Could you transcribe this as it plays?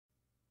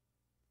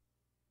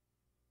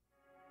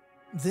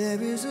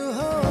There is a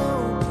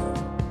hope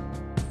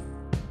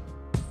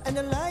and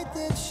a light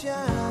that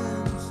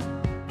shines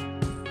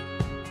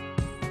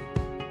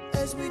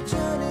as we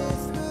journey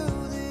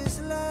through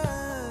this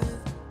life.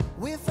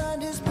 We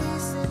find His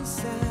peace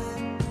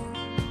inside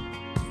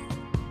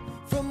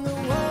from the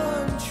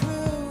one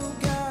true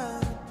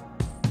God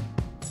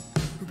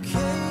who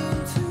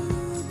came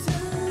to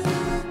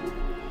die.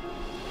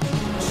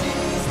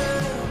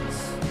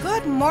 Jesus.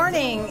 Good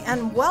morning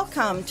and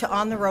welcome to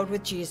On the Road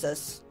with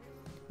Jesus.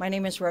 My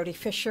name is Rhodey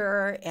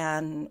Fisher,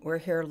 and we're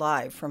here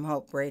live from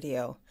Hope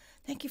Radio.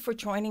 Thank you for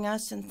joining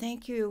us, and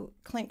thank you,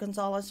 Clint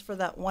Gonzalez, for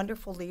that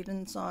wonderful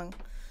lead-in song.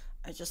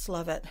 I just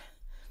love it.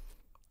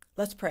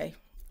 Let's pray.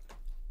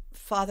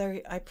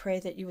 Father, I pray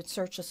that you would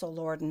search us, O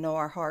Lord, and know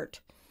our heart.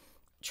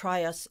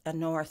 Try us and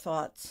know our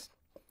thoughts.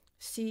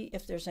 See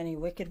if there's any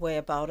wicked way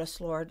about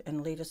us, Lord,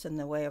 and lead us in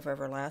the way of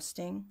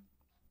everlasting.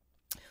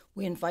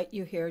 We invite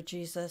you here,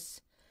 Jesus.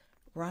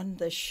 Run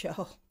this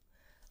show.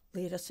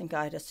 Lead us and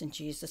guide us in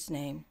Jesus'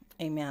 name.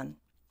 Amen.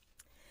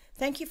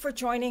 Thank you for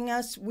joining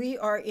us. We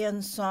are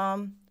in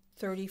Psalm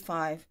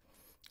 35.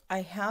 I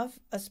have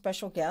a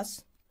special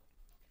guest,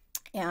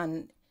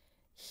 and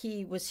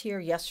he was here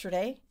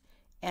yesterday,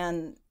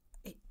 and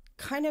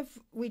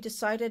we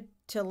decided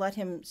to let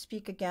him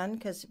speak again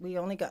because we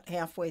only got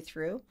halfway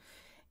through.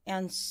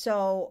 And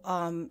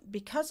so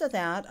because of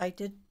that, I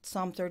did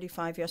Psalm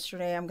 35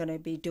 yesterday. I'm going to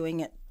be doing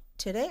it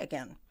today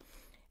again.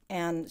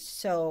 And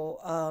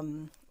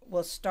so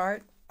we'll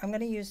start. I'm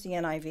going to use the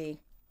NIV,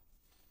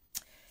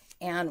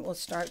 and we'll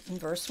start in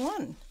verse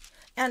 1.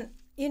 And,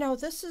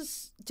 this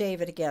is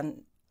David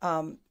again,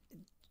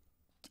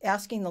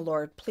 asking the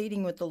Lord,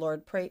 pleading with the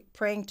Lord,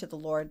 praying to the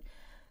Lord,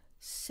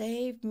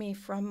 save me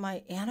from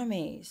my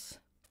enemies.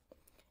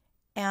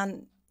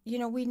 And,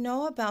 we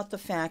know about the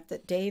fact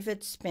that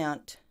David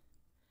spent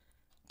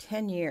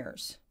 10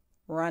 years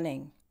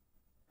running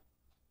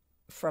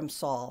from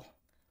Saul,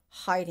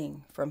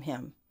 hiding from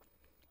him.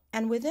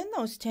 And within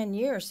those 10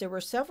 years, there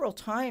were several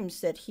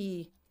times that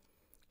he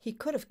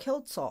could have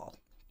killed Saul.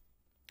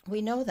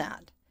 We know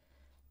that.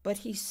 But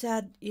he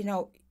said,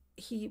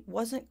 he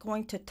wasn't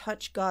going to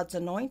touch God's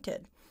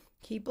anointed.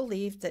 He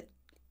believed that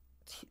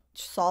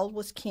Saul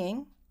was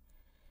king,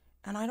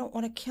 and I don't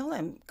want to kill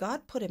him.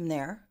 God put him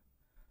there.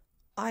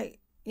 I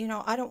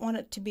don't want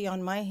it to be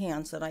on my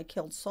hands that I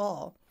killed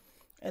Saul.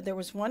 There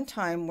was one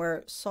time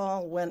where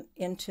Saul went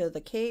into the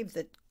cave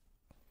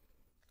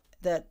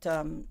that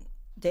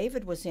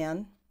David was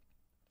in,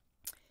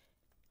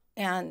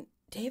 and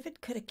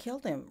David could have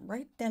killed him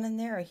right then and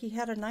there. He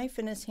had a knife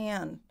in his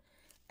hand,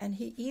 and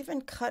he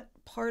even cut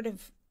part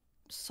of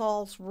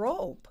Saul's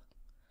robe.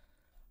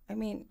 I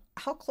mean,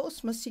 how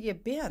close must he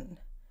have been?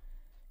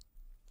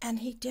 And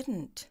he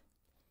didn't.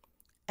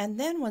 And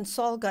then when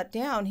Saul got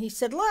down, he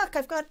said, look,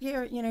 I've got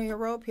your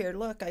robe here.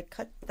 Look, I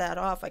cut that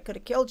off. I could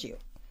have killed you.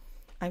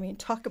 I mean,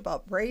 talk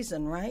about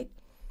brazen, right?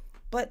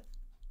 But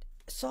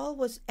Saul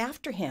was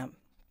after him.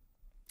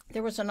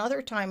 There was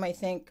another time, I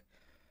think,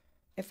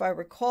 if I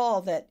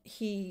recall, that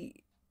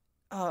he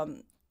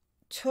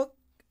took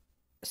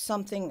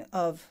something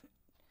of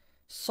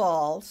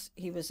Saul's.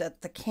 He was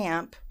at the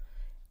camp,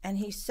 and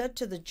he said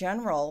to the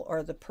general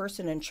or the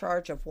person in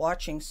charge of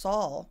watching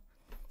Saul,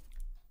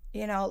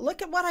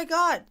 look at what I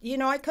got.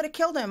 I could have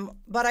killed him,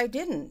 but I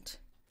didn't.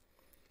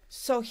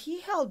 So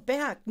he held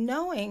back,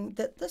 knowing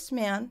that this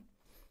man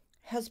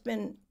has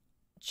been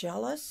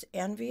jealous,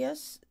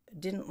 envious,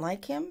 didn't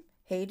like him,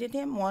 hated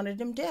him, wanted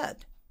him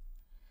dead.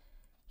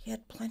 He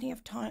had plenty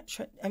of time,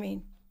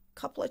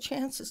 couple of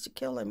chances to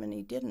kill him, and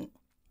he didn't.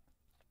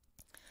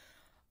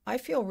 I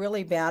feel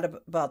really bad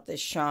about this,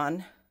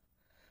 Sean,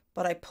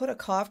 but I put a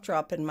cough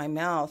drop in my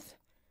mouth,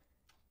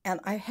 and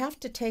I have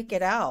to take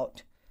it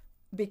out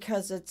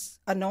because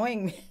it's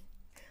annoying me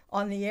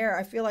on the air.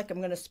 I feel like I'm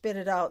going to spit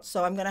it out,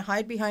 so I'm going to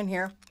hide behind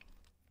here,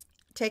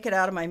 take it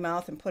out of my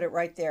mouth, and put it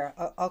right there.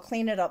 I'll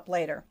clean it up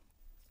later.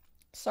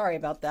 Sorry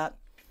about that.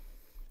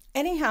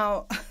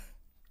 Anyhow,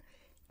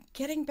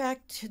 getting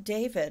back to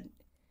David,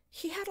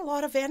 he had a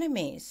lot of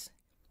enemies.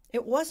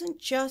 It wasn't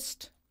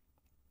just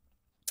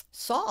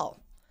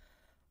Saul.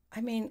 I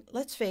mean,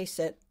 let's face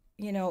it,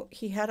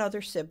 he had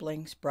other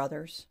siblings,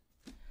 brothers.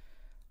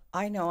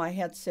 I know I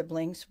had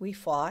siblings. We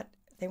fought.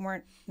 They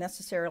weren't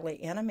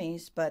necessarily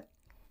enemies, but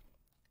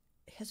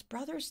his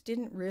brothers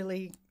didn't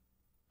really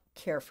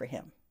care for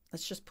him.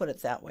 Let's just put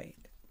it that way.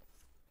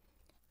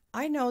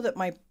 I know that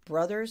my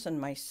brothers and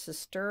my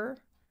sister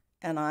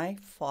and I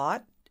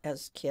fought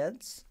as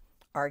kids,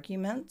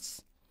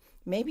 arguments,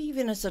 maybe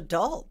even as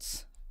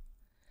adults.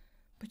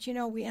 But,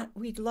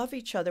 we love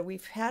each other.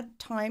 We've had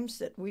times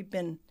that we've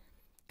been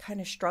kind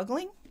of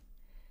struggling,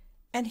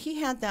 and he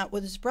had that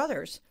with his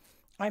brothers.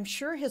 I'm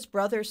sure his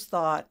brothers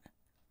thought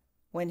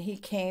when he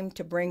came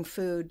to bring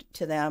food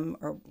to them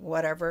or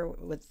whatever,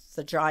 with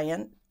the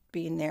giant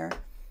being there,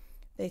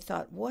 they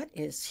thought, what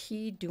is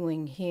he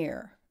doing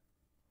here?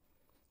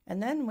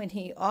 And then when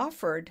he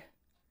offered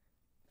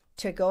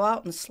to go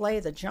out and slay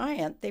the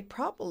giant, they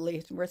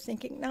probably were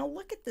thinking, now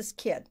look at this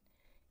kid.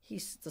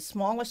 He's the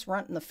smallest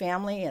runt in the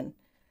family, and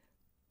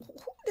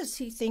who does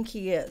he think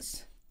he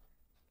is?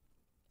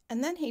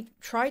 And then he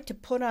tried to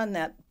put on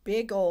that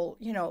big old,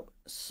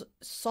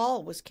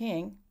 Saul was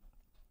king,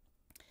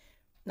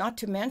 not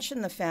to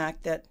mention the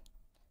fact that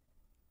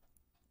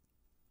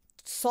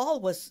Saul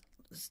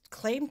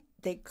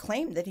they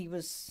claimed that he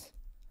was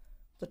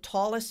the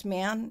tallest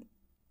man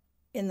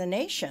in the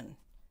nation.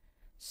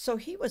 So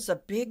he was a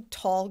big,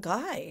 tall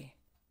guy.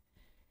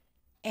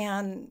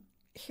 And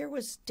here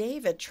was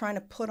David trying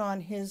to put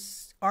on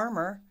his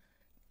armor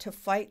to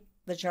fight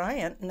the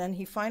giant. And then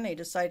he finally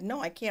decided,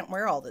 no, I can't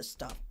wear all this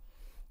stuff.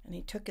 And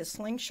he took his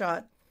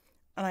slingshot.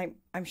 And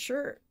I'm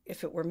sure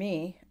if it were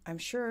me, I'm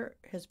sure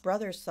his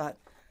brothers thought,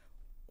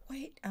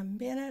 wait a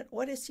minute,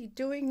 what is he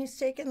doing? He's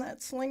taking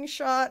that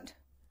slingshot.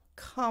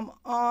 Come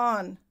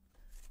on.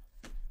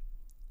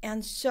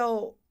 And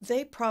so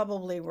they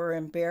probably were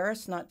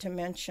embarrassed, not to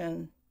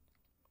mention,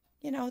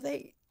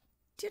 they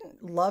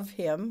didn't love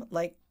him.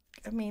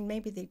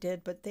 Maybe they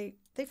did, but they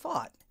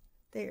fought.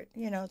 They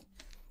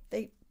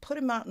put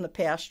him out in the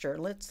pasture.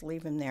 Let's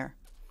leave him there.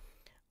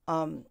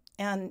 And,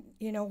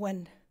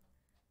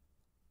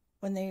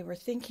 when they were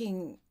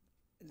thinking,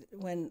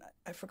 when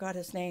I forgot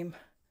his name,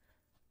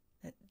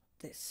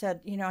 they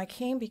said, I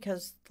came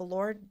because the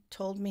Lord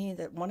told me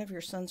that one of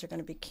your sons are going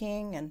to be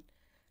king. And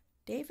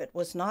David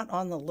was not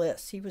on the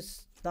list. He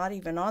was not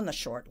even on the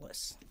short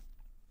list.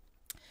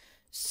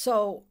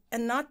 So,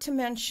 and not to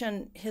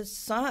mention his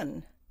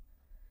son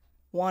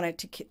wanted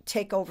to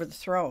take over the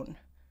throne.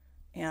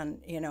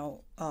 And,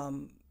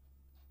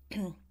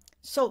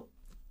 so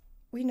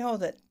we know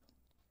that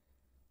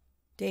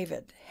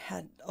David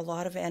had a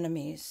lot of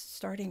enemies,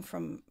 starting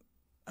from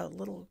a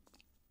little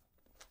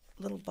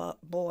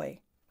boy.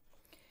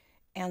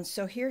 And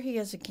so here he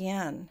is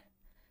again,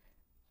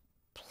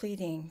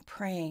 pleading,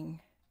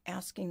 praying,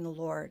 asking the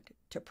Lord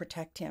to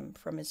protect him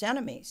from his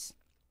enemies.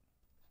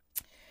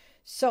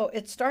 So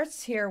it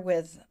starts here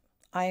with,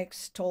 I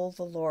extol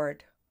the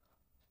Lord.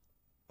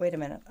 Wait a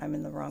minute, I'm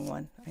in the wrong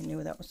one. I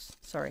knew that was,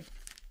 sorry.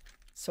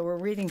 So we're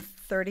reading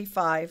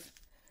 35.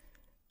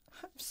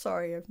 I'm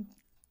sorry, I'm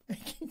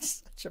making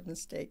such a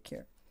mistake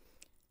here.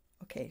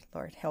 Okay,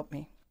 Lord, help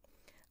me.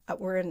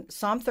 We're in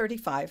Psalm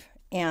 35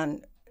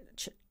 and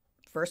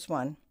verse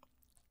 1.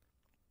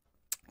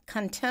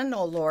 Contend,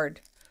 O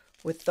Lord,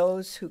 with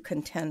those who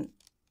contend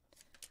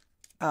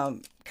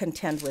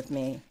with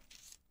me.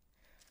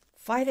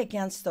 Fight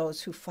against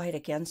those who fight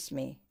against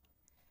me.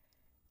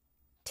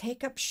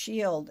 Take up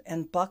shield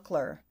and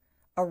buckler.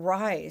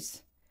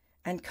 Arise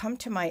and come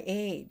to my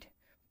aid.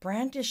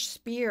 Brandish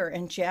spear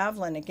and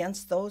javelin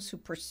against those who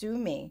pursue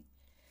me.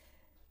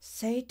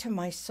 Say to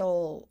my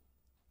soul,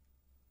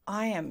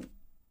 I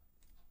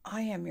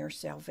am your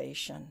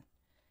salvation.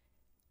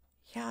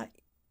 Yeah,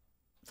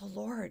 the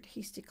Lord,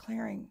 he's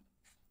declaring,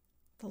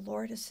 the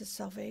Lord is his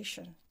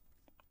salvation.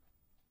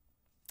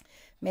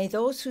 May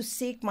those who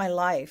seek my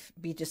life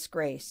be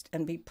disgraced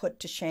and be put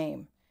to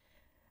shame.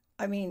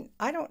 I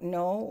don't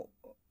know.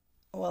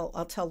 Well,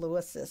 I'll tell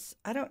Lewis this.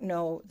 I don't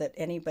know that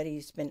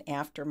anybody's been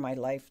after my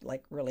life,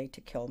 really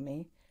to kill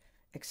me,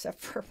 except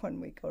for when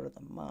we go to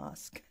the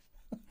mosque.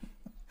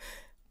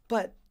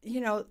 But,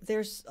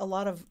 there's a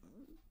lot of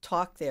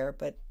talk there,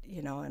 but,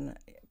 and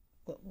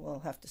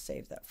we'll have to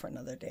save that for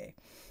another day.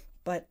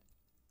 But,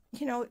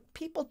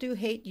 people do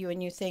hate you,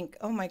 and you think,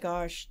 oh my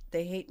gosh,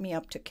 they hate me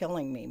up to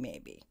killing me,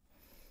 maybe.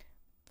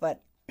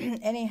 But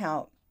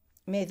anyhow,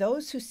 may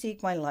those who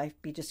seek my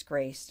life be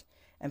disgraced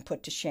and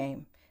put to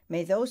shame.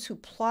 May those who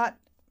plot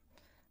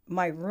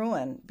my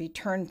ruin be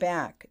turned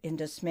back in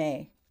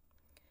dismay.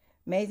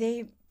 May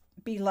they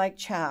be like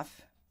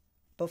chaff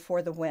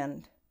before the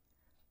wind,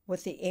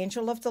 with the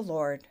angel of the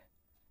Lord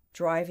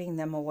driving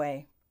them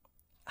away.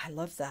 I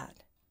love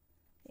that.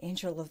 The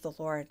angel of the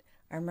Lord.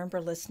 I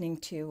remember listening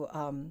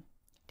to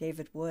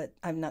David Wood.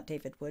 I'm not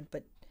David Wood,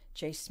 but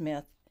Jay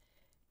Smith.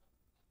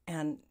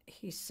 And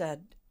he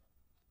said,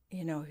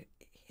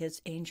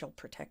 his angel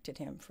protected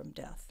him from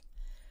death.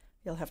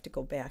 You'll have to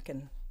go back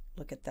and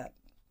look at that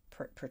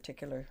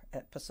particular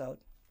episode.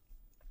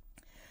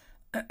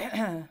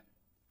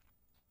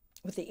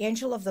 With the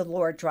angel of the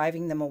Lord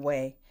driving them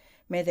away,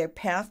 may their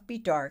path be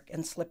dark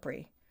and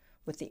slippery,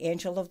 with the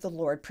angel of the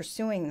Lord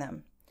pursuing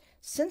them.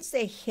 Since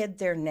they hid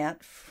their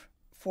net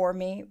for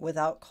me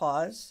without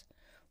cause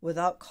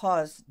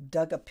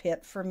dug a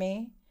pit for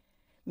me,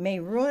 may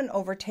ruin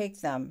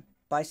overtake them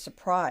by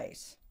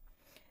surprise.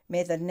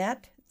 May the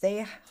net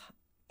they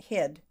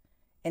hid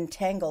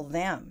entangle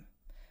them.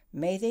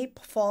 May they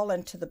fall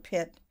into the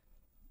pit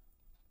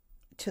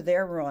to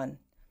their ruin.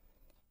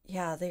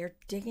 Yeah, they are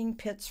digging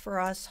pits for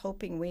us,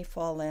 hoping we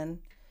fall in,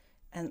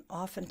 and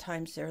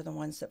oftentimes they're the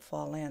ones that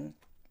fall in.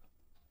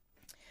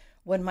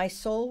 When my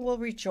soul will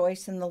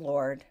rejoice in the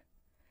Lord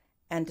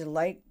and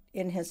delight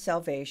in his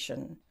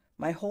salvation,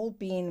 my whole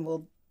being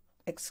will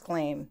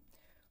exclaim,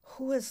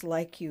 who is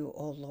like you,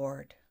 O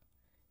Lord?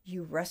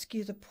 You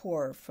rescue the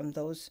poor from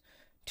those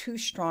too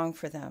strong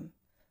for them,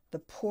 the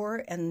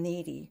poor and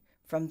needy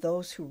from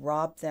those who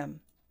rob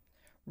them.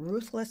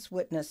 Ruthless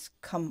witness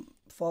come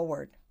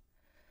forward.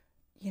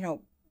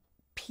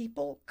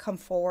 people come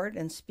forward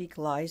and speak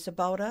lies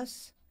about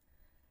us,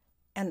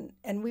 and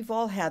we've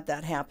all had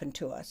that happen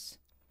to us.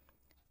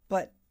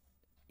 But,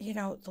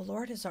 the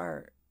Lord is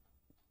our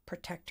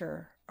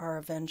protector, our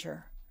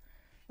avenger.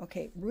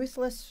 Okay,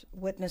 ruthless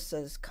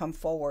witnesses come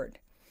forward.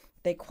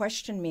 They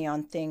question me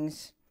on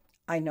things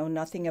I know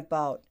nothing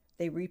about.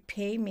 They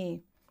repay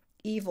me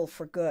evil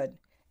for good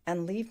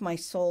and leave my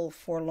soul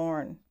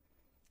forlorn.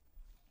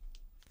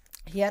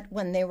 Yet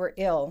when they were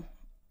ill,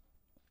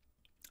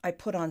 I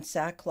put on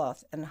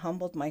sackcloth and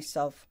humbled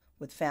myself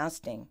with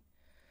fasting.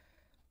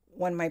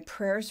 When my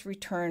prayers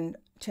returned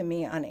to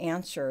me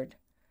unanswered,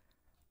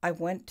 I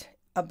went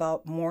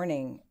about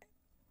mourning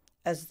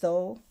as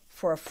though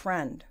for a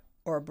friend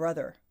or a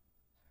brother.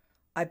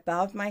 I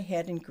bowed my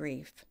head in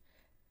grief,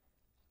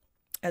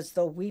 as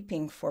though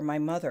weeping for my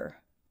mother.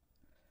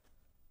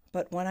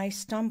 But when I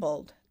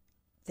stumbled,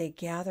 they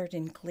gathered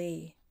in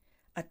glee.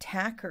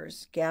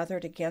 Attackers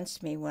gathered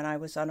against me when I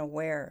was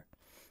unaware.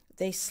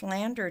 They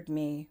slandered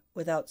me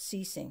without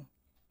ceasing.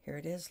 Here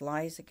it is,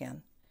 lies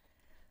again.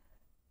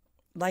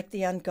 Like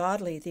the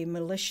ungodly, they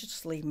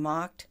maliciously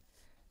mocked.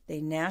 They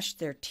gnashed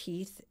their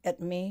teeth at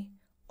me.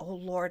 O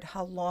Lord,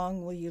 how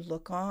long will you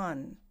look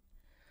on?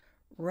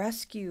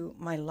 Rescue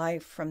my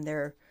life from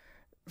their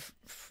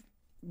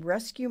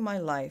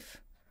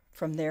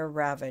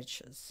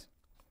ravages,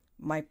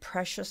 my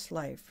precious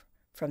life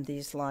from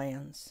these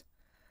lions.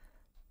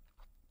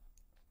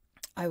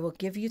 I will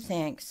give you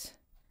thanks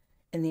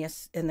in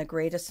the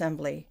great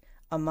assembly.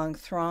 Among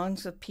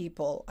throngs of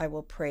people I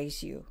will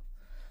praise you.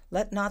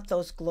 Let not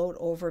those gloat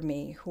over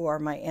me who are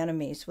my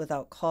enemies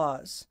without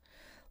cause.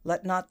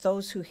 Let not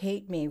those who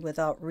hate me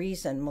without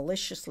reason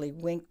maliciously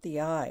wink the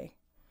eye.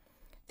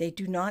 They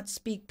do not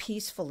speak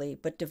peacefully,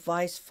 but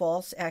devise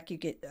false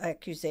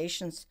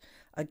accusations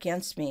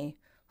against me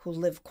who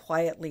live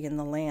quietly in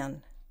the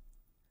land.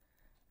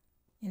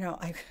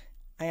 I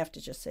have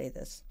to just say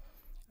this.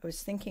 I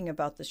was thinking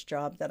about this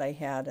job that I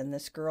had, and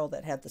this girl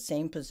that had the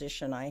same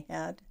position I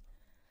had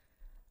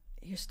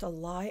used to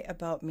lie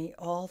about me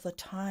all the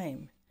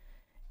time.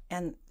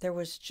 And there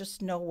was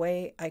just no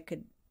way I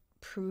could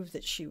prove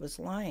that she was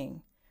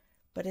lying.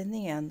 But in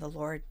the end, the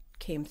Lord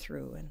came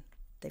through and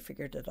they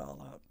figured it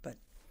all out. But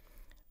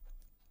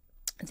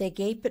they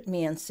gape at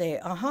me and say,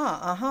 aha,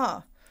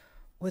 aha.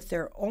 With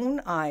their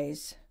own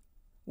eyes,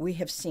 we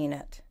have seen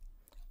it.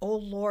 O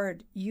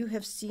Lord, you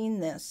have seen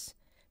this.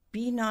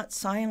 Be not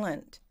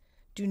silent.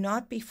 Do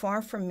not be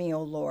far from me,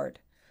 O Lord.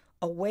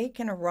 Awake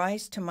and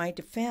arise to my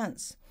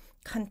defense.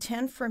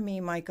 Contend for me,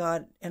 my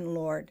God and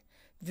Lord.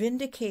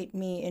 Vindicate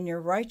me in your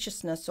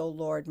righteousness, O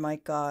Lord, my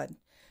God.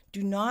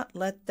 Do not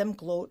let them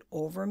gloat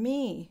over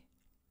me.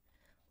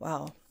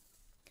 Wow.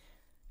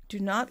 Do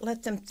not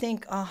let them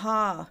think,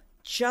 aha,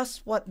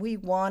 just what we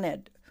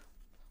wanted,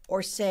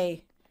 or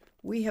say,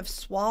 we have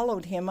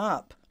swallowed him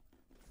up.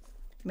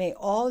 May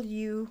all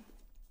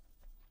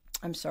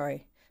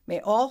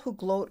who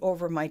gloat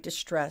over my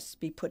distress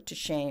be put to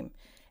shame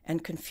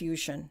and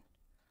confusion.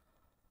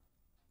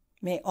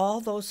 May all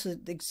those who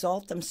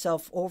exalt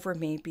themselves over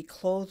me be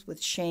clothed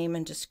with shame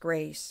and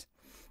disgrace.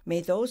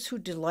 May those who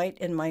delight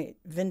in my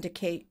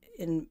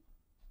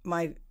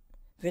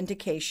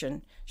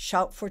vindication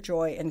shout for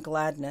joy and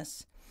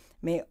gladness.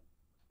 May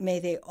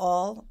they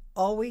all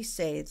always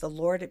say, the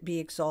Lord be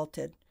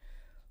exalted,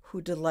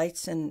 who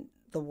delights in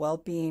the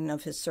well-being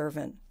of his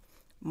servant.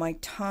 My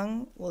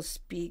tongue will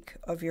speak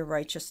of your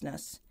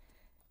righteousness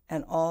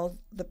and all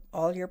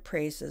your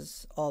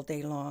praises all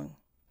day long.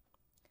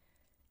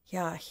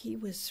 Yeah, he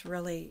was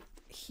really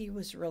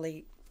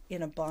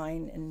in a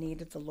bind and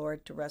needed the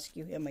Lord to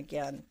rescue him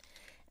again.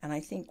 And I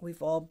think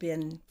we've all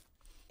been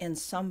in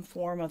some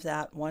form of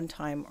that one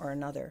time or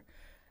another.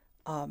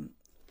 I'm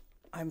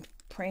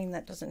praying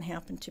that doesn't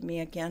happen to me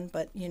again,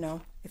 but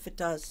if it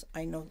does,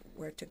 I know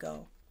where to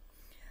go.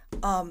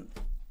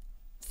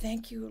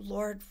 Thank you,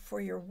 Lord,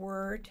 for your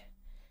word.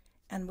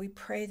 And we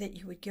pray that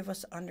you would give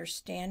us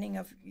understanding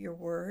of your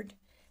word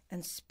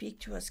and speak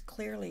to us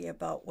clearly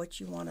about what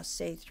you want to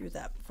say through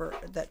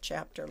that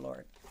chapter,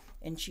 Lord.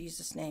 In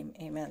Jesus' name,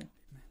 amen.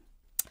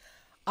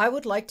 I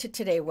would like to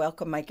today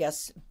welcome my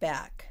guests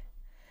back.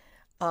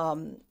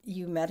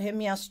 You met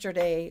him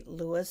yesterday,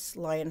 Louis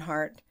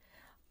Lionheart.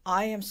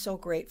 I am so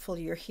grateful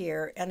you're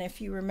here. And if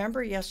you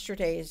remember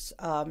yesterday's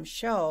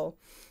show,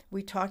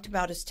 we talked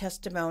about his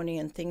testimony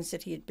and things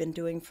that he had been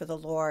doing for the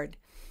Lord.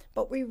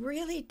 But we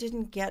really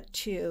didn't get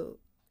to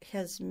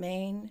his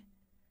main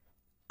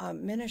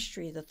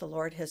ministry that the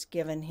Lord has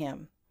given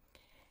him.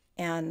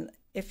 And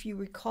if you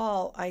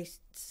recall, I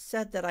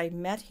said that I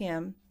met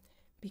him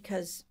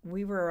because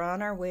we were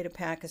on our way to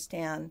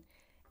Pakistan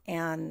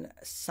and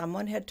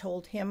someone had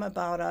told him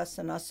about us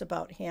and us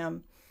about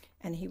him.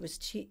 And he was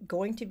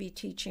going to be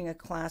teaching a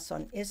class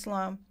on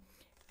Islam.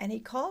 And he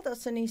called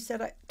us and he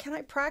said, can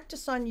I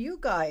practice on you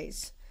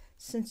guys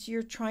since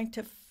you're trying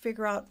to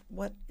figure out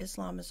what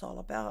Islam is all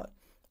about?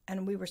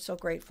 And we were so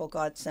grateful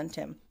God sent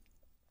him.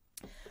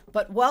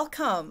 But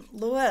welcome,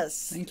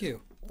 Louis. Thank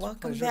you.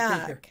 Welcome Pleasure to be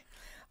back. here.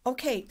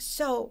 Okay,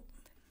 so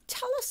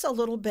tell us a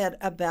little bit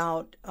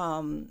about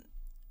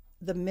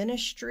the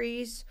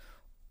ministries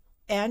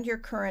and your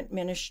current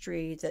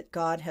ministry that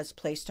God has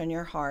placed on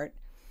your heart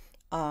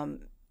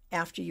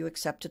after you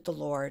accepted the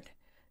Lord.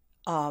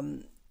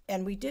 And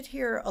we did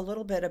hear a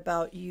little bit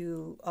about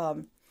you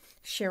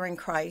sharing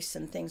Christ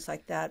and things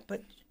like that,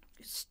 but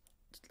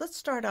let's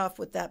start off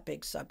with that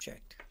big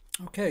subject.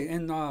 Okay,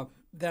 and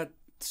that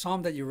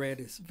psalm that you read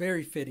is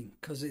very fitting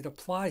because it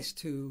applies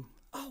to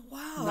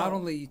not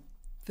only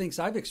things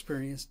I've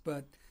experienced,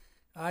 but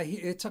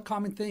it's a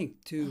common thing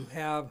to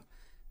have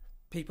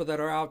people that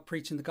are out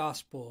preaching the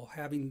gospel,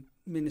 having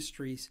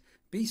ministries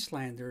be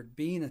slandered,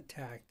 being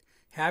attacked,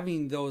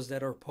 having those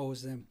that are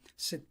opposed them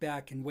sit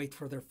back and wait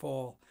for their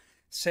fall,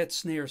 set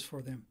snares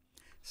for them.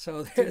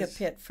 So Dig a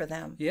pit for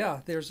them. Yeah,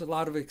 there's a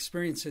lot of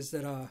experiences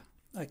that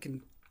I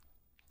can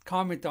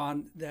comment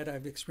on that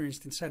I've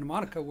experienced in Santa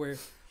Monica where,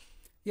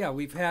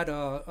 we've had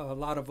a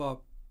lot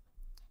of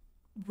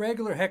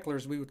regular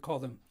hecklers, we would call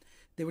them.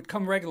 They would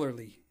come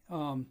regularly.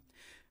 But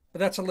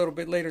that's a little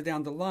bit later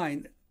down the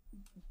line.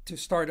 To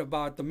start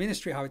about the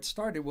ministry, how it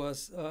started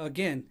was,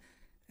 again,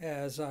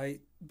 as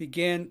I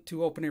began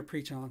to open air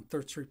preach on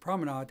 3rd Street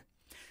Promenade,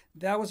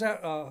 that was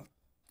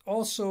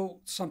also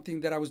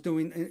something that I was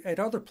doing at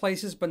other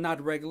places, but not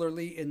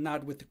regularly and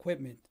not with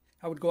equipment.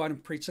 I would go out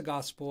and preach the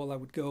gospel. I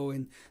would go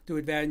and do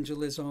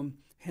evangelism,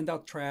 hand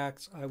out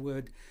tracts. I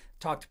would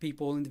talk to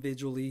people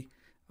individually.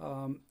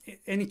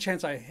 Any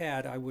chance I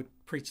had, I would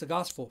preach the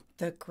gospel.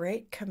 The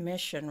Great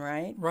Commission,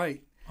 right?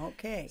 Right.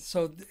 Okay.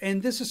 So,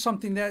 and this is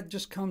something that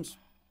just comes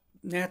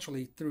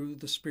naturally through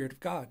the Spirit of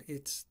God.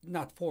 It's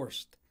not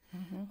forced.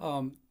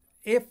 Mm-hmm.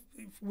 If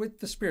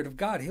with the Spirit of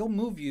God, He'll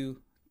move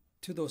you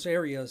to those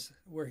areas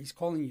where He's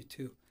calling you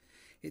to.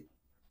 It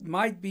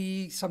might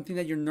be something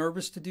that you're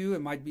nervous to do.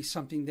 It might be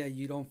something that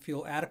you don't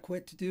feel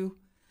adequate to do.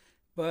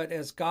 But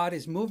as God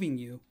is moving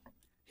you,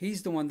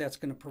 He's the one that's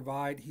going to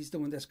provide. He's the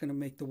one that's going to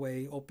make the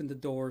way, open the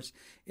doors,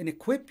 and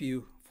equip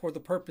you for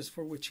the purpose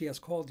for which He has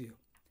called you.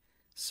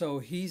 So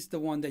He's the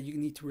one that you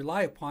need to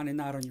rely upon and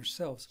not on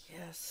yourselves.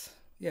 Yes.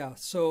 Yeah,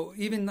 so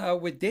even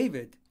with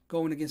David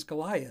going against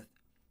Goliath,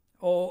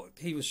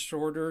 he was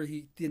shorter,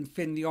 he didn't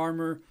fit in the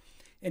armor,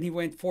 and he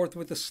went forth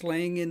with a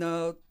sling and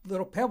a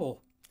little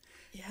pebble.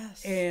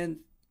 Yes. And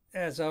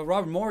as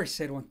Robert Morris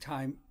said one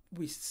time,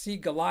 we see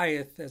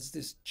Goliath as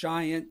this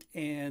giant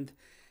and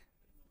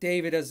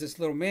David as this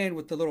little man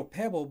with the little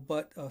pebble,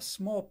 but a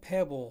small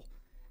pebble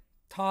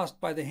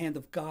tossed by the hand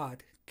of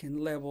God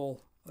can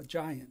level a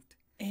giant.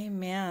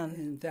 Amen.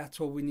 And that's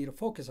what we need to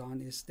focus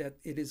on, is that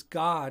it is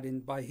God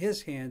and by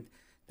His hand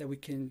that we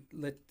can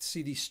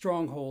see these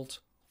strongholds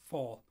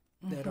fall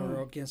that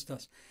are against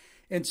us.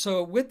 And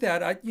so with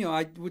that, I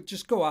would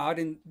just go out,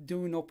 and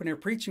doing open air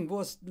preaching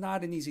was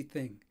not an easy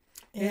thing.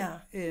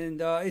 Yeah.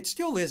 And it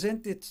still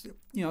isn't. It's,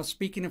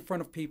 speaking in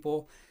front of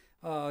people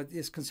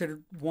is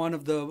considered one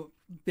of the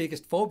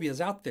biggest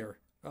phobias out there,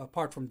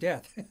 apart from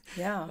death.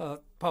 Yeah.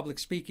 Public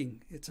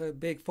speaking, it's a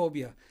big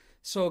phobia.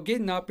 So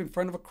getting up in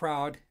front of a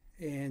crowd,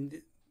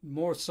 and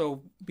more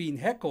so being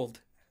heckled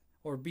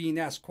or being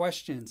asked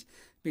questions,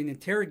 being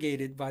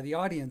interrogated by the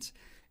audience,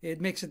 it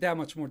makes it that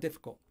much more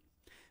difficult.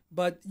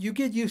 But you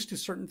get used to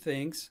certain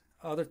things.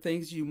 Other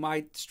things you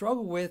might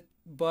struggle with,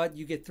 but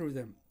you get through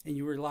them and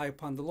you rely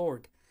upon the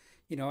Lord.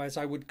 As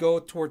I would go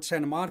towards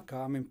Santa Monica,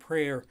 I'm in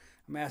prayer.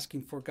 I'm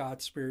asking for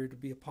God's Spirit to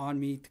be upon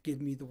me, to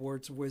give me the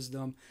words of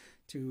wisdom,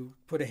 to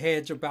put a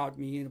hedge about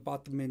me and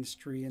about the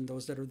ministry and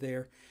those that are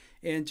there,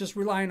 and just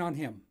relying on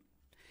Him.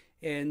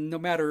 And no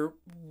matter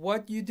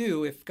what you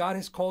do, if God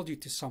has called you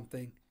to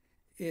something,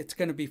 it's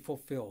going to be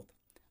fulfilled.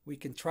 We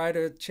can try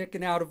to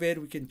chicken out of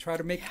it. We can try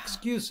to make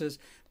excuses.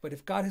 But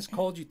if God has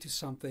called you to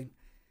something,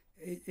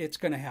 it's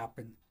going to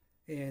happen.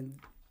 And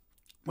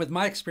with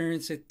my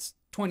experience, it's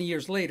 20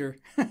 years later,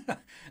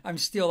 I'm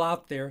still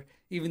out there,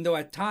 even though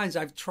at times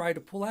I've tried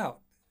to pull out.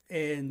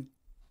 And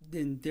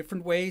in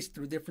different ways,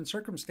 through different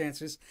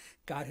circumstances,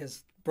 God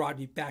has brought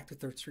me back to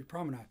 3rd Street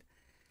Promenade.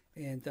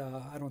 And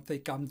I don't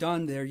think I'm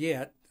done there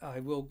yet. I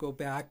will go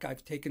back.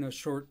 I've taken a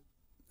short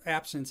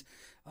absence.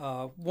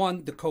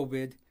 One, the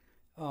COVID.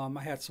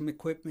 I had some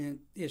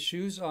equipment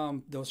issues.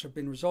 Those have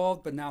been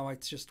resolved, but now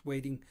it's just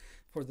waiting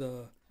for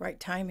the right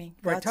timing.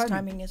 Right God's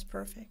timing is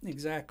perfect.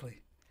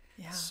 Exactly.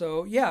 Yeah.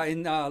 So,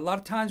 and a lot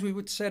of times we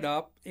would set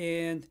up,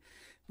 and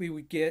we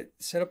would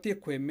set up the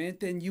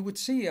equipment, and you would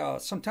see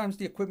sometimes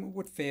the equipment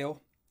would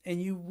fail,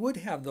 and you would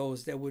have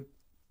those that would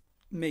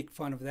make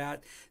fun of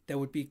that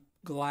would be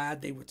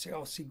glad. They would say,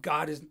 "Oh, see,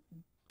 God is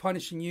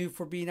punishing you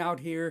for being out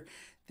here."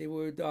 They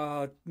would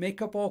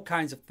make up all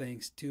kinds of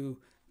things to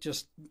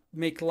just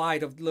make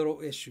light of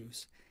little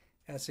issues,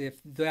 as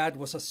if that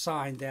was a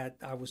sign that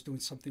I was doing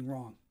something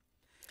wrong.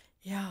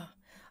 Yeah.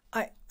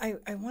 I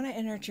want to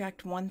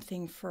interject one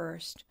thing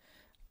first.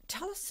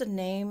 Tell us the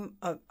name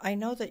of, I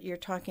know that you're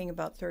talking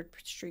about 3rd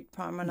Street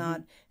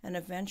Promenade, and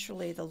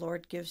eventually the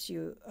Lord gives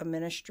you a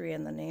ministry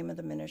and the name of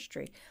the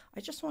ministry. I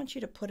just want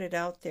you to put it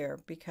out there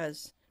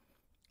because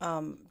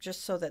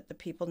just so that the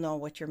people know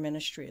what your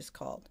ministry is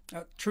called.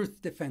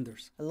 Truth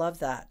Defenders. I love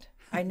that.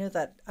 I knew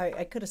that.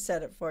 I could have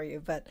said it for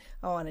you, but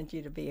I wanted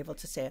you to be able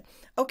to say it.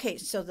 Okay,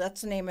 so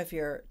that's the name of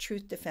your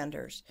Truth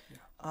Defenders.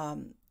 Yeah.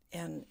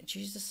 And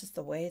Jesus is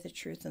the way, the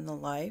truth, and the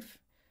life.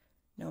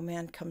 No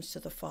man comes to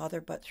the Father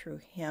but through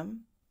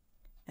him.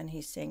 And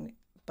he's saying,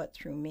 but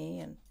through me,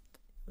 and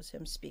it was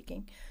him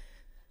speaking.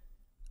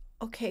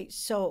 Okay,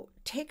 so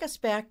take us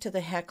back to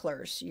the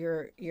hecklers.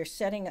 You're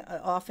setting,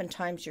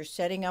 oftentimes you're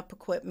setting up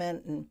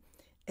equipment, and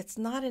it's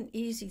not an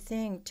easy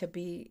thing to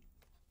be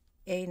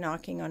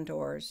knocking on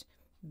doors,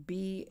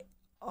 be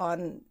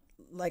on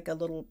like a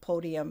little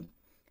podium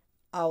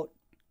out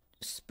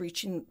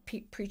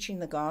preaching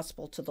the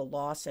gospel to the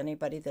lost,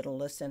 anybody that'll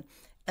listen,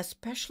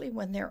 especially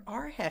when there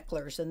are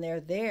hecklers and they're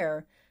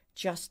there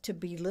just to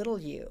belittle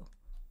you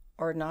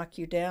or knock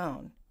you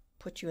down,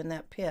 put you in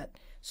that pit.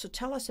 So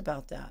tell us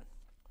about that.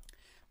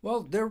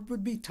 Well, there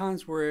would be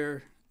times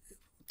where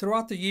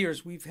throughout the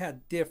years we've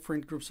had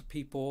different groups of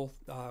people.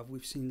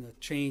 We've seen the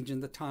change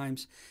in the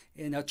times.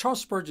 And Charles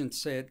Spurgeon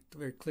said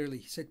very clearly,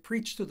 he said,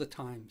 preach to the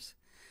times.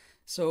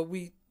 So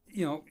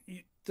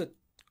the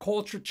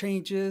culture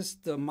changes,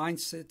 the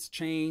mindsets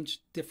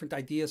change, different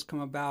ideas come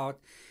about,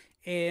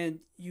 and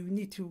you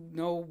need to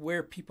know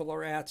where people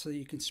are at so that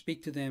you can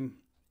speak to them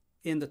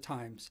in the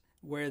times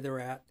where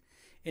they're at,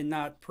 and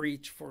not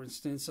preach, for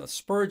instance, a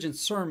Spurgeon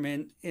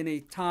sermon in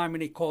a time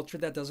and a culture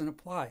that doesn't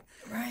apply.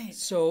 Right.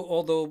 So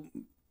although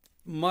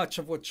much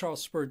of what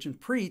Charles Spurgeon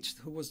preached,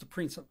 who was the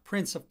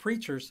prince of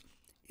preachers,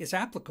 is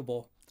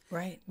applicable,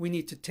 right, we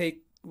need to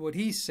take what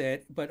he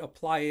said but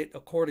apply it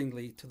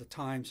accordingly to the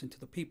times and to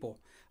the people.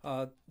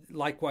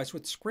 Likewise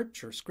with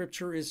Scripture.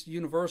 Scripture is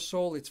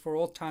universal. It's for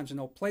all times and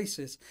all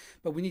places,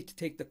 but we need to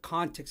take the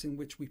context in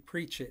which we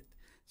preach it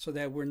so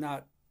that we're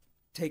not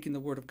taking the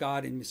Word of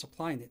God and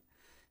misapplying it.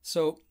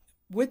 So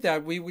with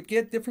that, we would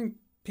get different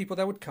people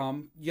that would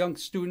come, young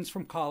students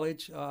from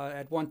college.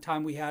 At one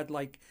time, we had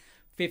like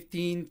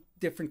 15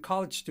 different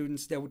college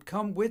students that would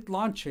come with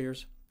lawn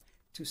chairs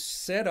to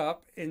set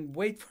up and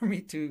wait for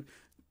me to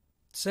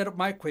set up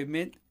my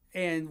equipment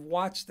and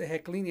watch the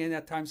heckling, and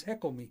at times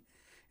heckle me.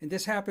 And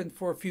this happened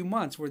for a few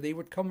months where they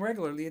would come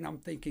regularly, and I'm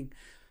thinking,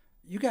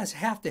 you guys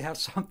have to have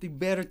something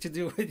better to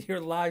do with your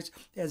lives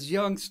as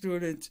young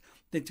students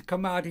than to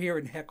come out here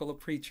and heckle a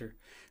preacher.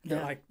 Yeah.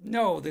 They're like,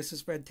 no, this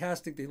is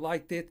fantastic. They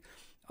liked it.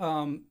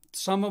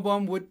 Some of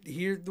them would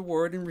hear the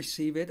word and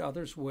receive it.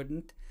 Others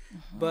wouldn't.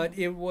 Uh-huh. But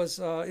it was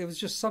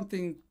just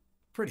something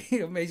pretty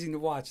amazing to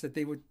watch, that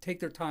they would take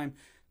their time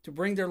to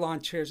bring their lawn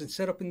chairs and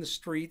set up in the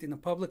street in a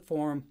public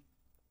forum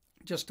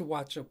just to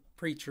watch a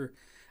preacher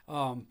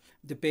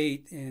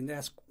debate and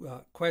ask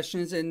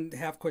questions and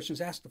have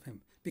questions asked of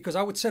him. Because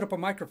I would set up a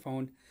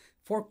microphone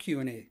for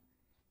Q&A.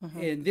 Uh-huh.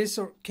 And this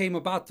came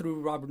about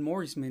through Robert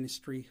Morey's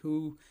ministry,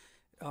 who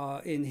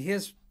in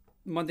his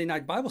Monday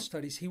night Bible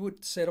studies, he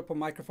would set up a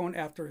microphone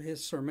after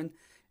his sermon,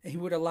 and he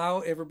would allow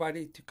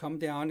everybody to come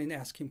down and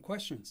ask him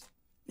questions.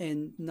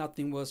 And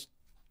nothing was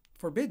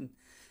forbidden.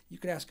 You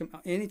could ask him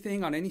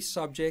anything on any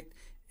subject,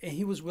 and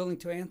he was willing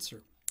to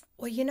answer.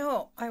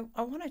 Well,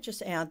 I want to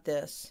just add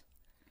this.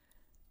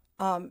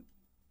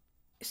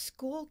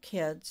 School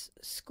kids,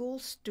 school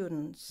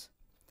students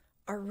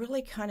are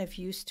really kind of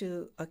used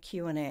to a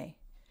Q&A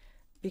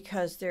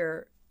because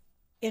they're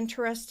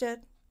interested,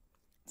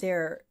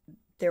 they're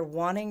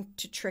wanting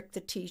to trick the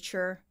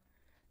teacher,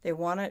 they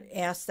want to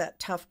ask that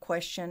tough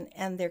question,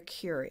 and they're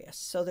curious.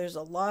 So there's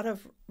a lot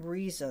of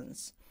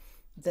reasons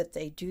that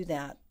they do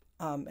that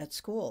at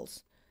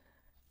schools.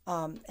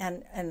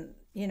 And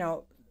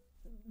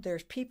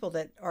there's people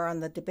that are on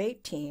the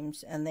debate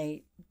teams, and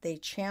they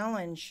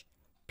challenge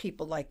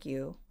people like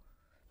you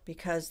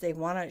because they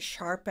want to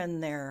sharpen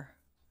their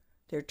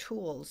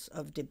tools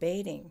of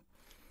debating.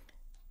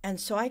 And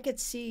so I could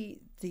see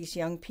these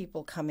young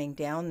people coming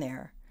down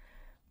there,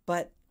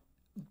 but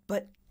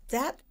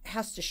that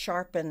has to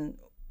sharpen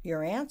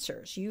your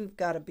answers. You've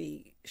got to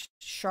be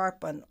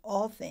sharp on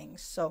all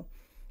things. So,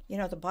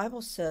 the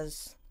Bible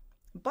says,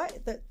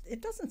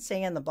 it doesn't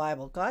say in the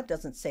Bible, God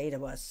doesn't say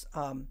to us,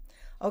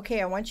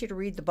 okay, I want you to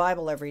read the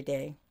Bible every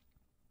day.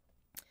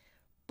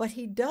 But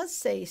he does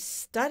say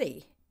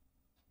study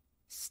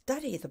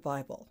the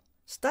Bible,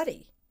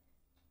 study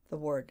the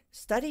Word,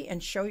 study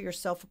and show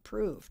yourself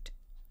approved.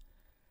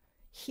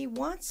 He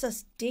wants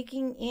us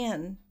digging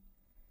in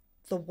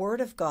the Word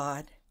of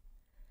God,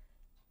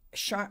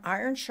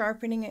 iron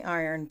sharpening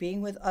iron,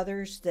 being with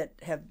others that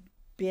have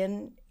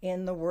been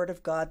in the Word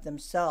of God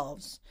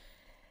themselves.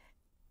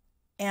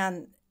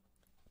 And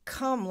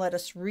come, let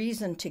us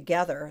reason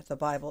together, the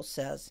Bible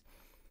says.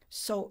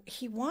 So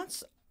he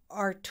wants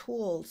our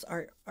tools,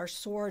 our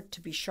sword,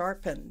 to be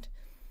sharpened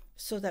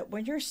so that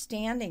when you're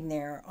standing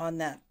there on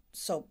that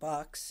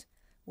soapbox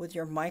with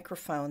your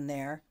microphone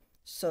there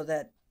so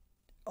that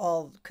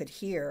all could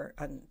hear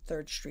on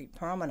 3rd Street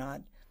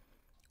Promenade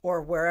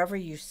or wherever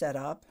you set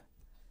up,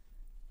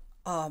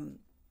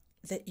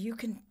 that you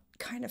can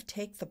kind of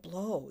take the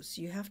blows.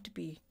 You have to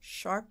be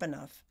sharp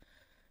enough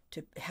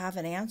to have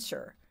an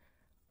answer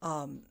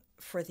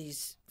for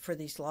these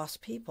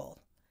lost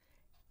people.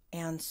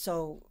 And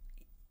so,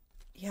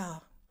 yeah,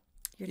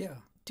 you're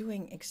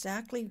doing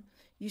exactly,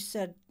 you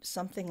said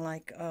something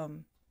like,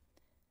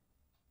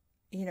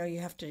 you know, you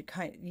have to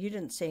you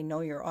didn't say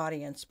know your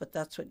audience, but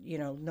that's what, you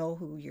know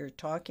who you're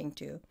talking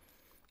to.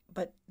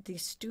 But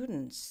these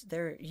students,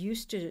 they're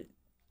used to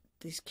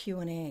these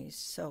Q&As,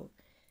 so.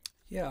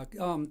 Yeah,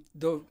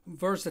 the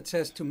verse that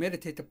says to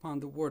meditate upon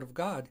the Word of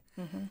God,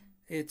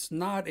 it's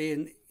not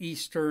an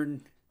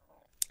Eastern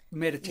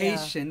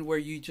meditation where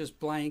you just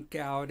blank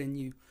out and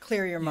you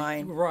clear your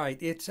mind. Right.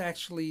 It's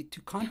actually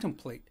to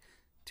contemplate,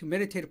 to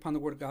meditate upon the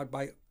Word of God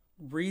by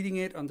reading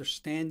it,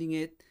 understanding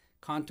it,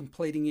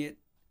 contemplating it,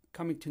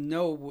 coming to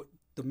know what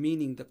the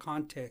meaning, the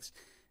context,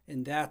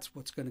 and that's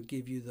what's going to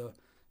give you the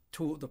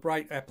tool, the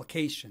right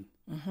application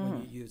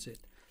when you use it.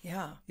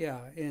 Yeah.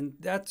 Yeah, and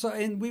that's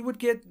and we would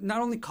get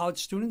not only college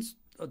students,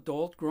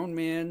 adult, grown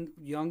men,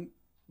 young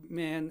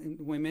men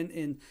and women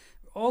in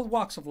all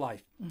walks of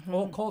life,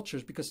 all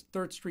cultures, because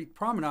Third Street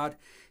Promenade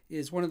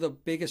is one of the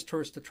biggest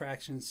tourist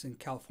attractions in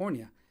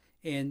California,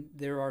 and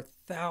there are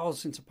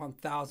thousands upon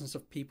thousands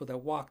of people that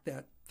walk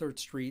that Third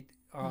Street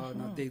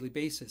on a daily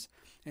basis,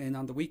 and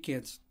on the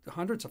weekends,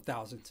 hundreds of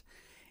thousands.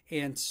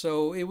 And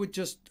so it would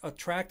just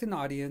attract an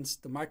audience.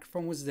 The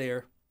microphone was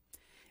there.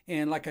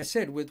 And like I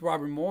said, with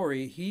Robert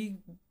Morey, he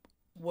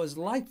was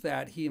like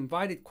that. He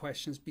invited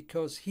questions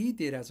because he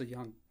did as a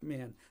young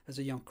man, as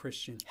a young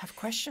Christian. Have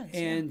questions.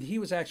 And he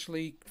was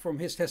actually, from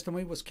his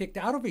testimony, was kicked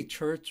out of a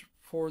church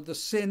for the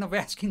sin of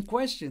asking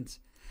questions.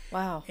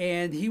 Wow.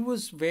 And he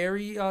was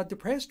very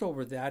depressed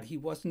over that. He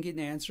wasn't getting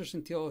answers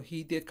until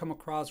he did come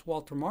across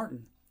Walter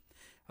Martin,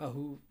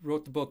 who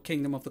wrote the book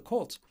Kingdom of the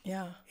Cults.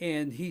 Yeah.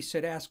 And he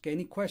said, ask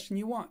any question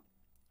you want.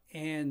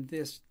 And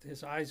his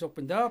eyes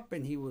opened up,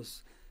 and he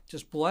was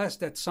just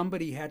blessed that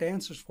somebody had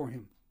answers for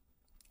him.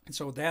 And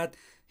so that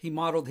he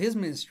modeled his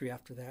ministry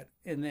after that.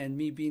 And then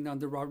me being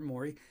under Robert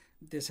Morey,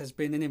 this has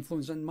been an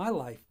influence in my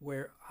life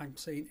where I'm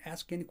saying,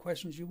 ask any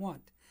questions you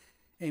want.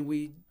 And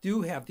we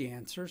do have the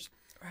answers.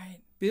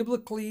 Right.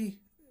 Biblically,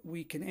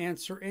 we can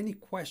answer any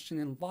question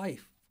in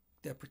life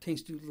that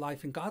pertains to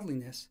life and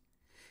godliness,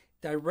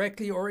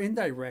 directly or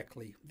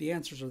indirectly. The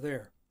answers are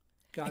there.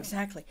 God,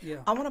 exactly.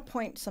 Yeah. I want to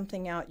point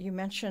something out. You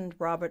mentioned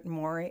Robert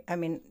Morey. I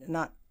mean,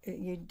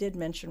 you did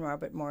mention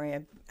Robert Morey.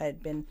 I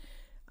had been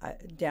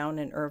down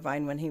in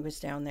Irvine when he was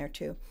down there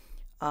too,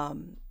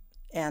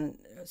 and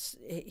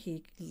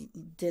he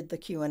did the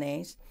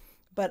Q&As.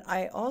 But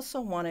I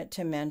also wanted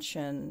to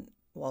mention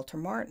Walter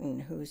Martin,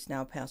 who's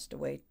now passed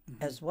away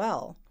as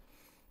well.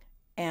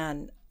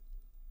 And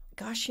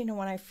gosh, when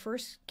I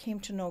first came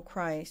to know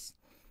Christ,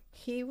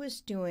 he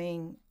was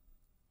doing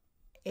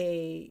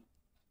his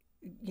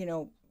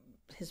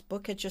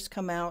book had just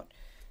come out,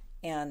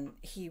 and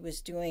he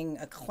was doing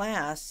a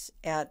class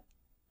at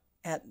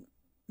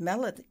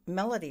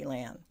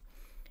Melodyland.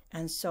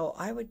 And so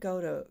I would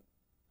go to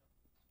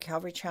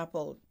Calvary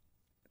Chapel,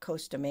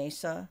 Costa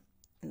Mesa,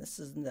 and this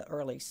is in the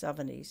early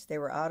 70s. They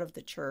were out of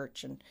the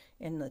church and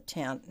in the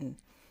tent.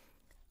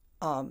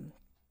 And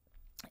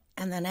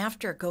then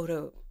after, go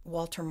to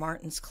Walter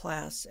Martin's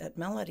class at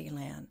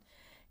Melodyland.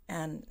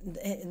 And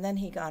then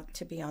he got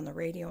to be on the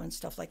radio and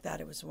stuff like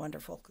that. It was a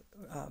wonderful,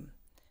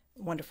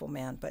 wonderful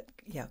man. But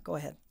yeah, go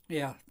ahead.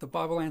 Yeah, the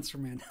Bible answer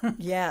man.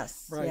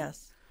 Yes, right.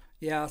 Yes.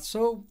 Yeah,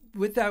 so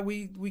with that,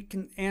 we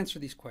can answer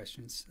these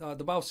questions.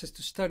 The Bible says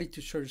to study to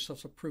show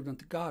yourselves approved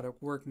unto God, a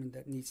workman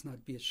that needs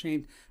not be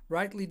ashamed,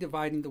 rightly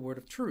dividing the word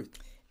of truth.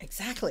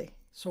 Exactly.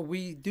 So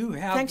we do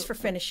have... Thanks for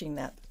finishing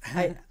that.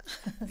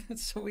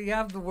 So we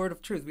have the word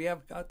of truth. We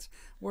have God's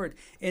word.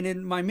 And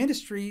in my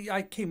ministry,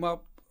 I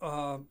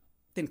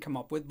didn't come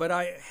up with, but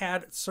I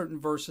had certain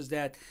verses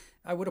that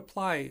I would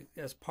apply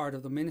as part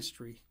of the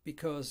ministry,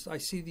 because I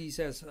see these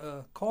as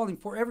a calling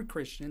for every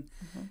Christian,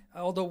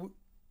 although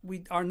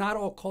we are not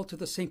all called to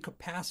the same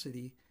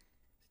capacity,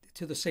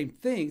 to the same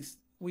things.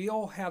 We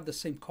all have the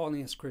same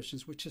calling as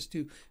Christians, which is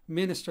to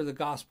minister the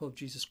gospel of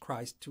Jesus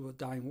Christ to a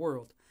dying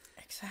world.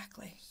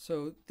 Exactly.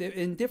 So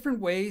in different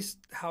ways,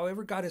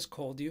 however God has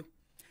called you,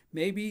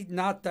 maybe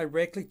not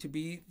directly to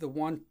be the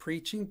one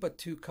preaching, but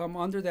to come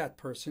under that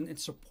person and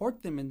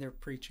support them in their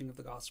preaching of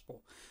the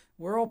gospel.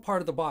 We're all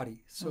part of the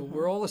body, so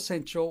we're all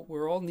essential.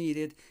 We're all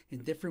needed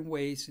in different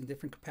ways, in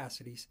different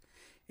capacities.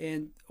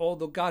 And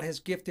although God has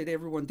gifted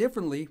everyone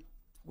differently,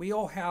 we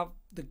all have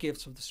the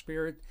gifts of the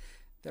Spirit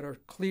that are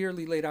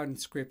clearly laid out in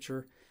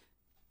Scripture.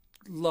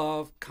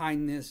 Love,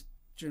 kindness,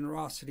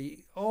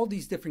 generosity, all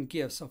these different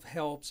gifts of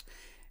helps,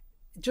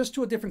 just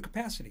to a different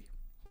capacity.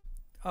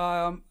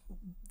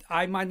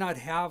 I might not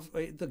have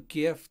the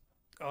gift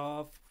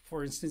of,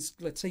 for instance,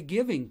 let's say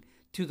giving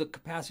to the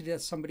capacity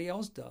that somebody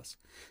else does.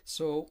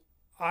 So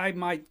I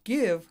might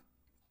give,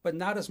 but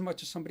not as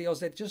much as somebody else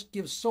that just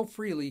gives so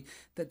freely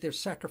that they're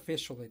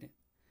sacrificial in it.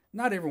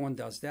 Not everyone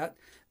does that.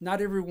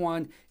 Not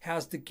everyone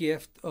has the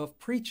gift of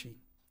preaching,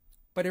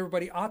 but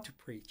everybody ought to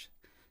preach.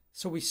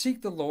 So we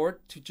seek the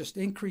Lord to just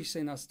increase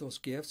in us those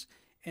gifts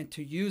and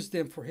to use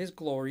them for His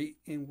glory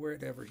in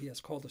wherever He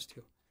has called us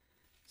to.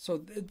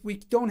 So we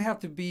don't have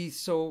to be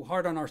so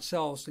hard on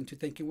ourselves into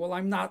thinking, well,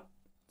 I'm not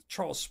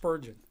Charles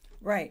Spurgeon.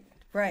 Right.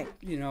 Right.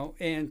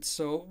 And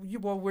so,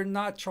 well, we're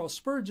not Charles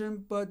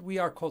Spurgeon, but we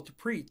are called to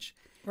preach.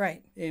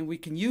 Right. And we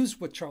can use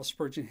what Charles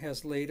Spurgeon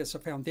has laid as a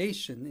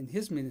foundation in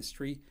his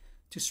ministry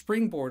to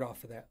springboard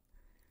off of that.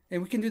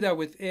 And we can do that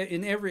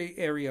in every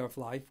area of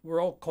life.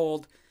 We're all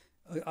called,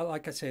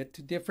 like I said,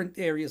 to different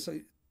areas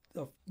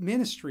of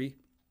ministry,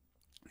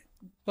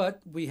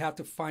 but we have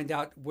to find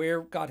out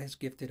where God has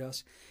gifted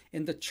us.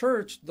 In the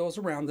church, those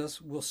around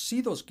us will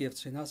see those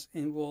gifts in us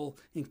and will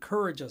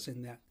encourage us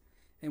in that.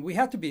 And we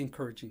have to be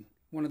encouraging.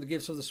 One of the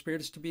gifts of the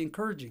Spirit is to be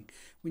encouraging.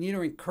 We need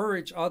to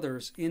encourage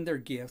others in their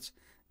gifts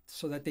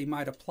so that they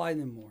might apply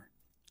them more.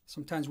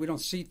 Sometimes we don't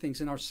see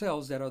things in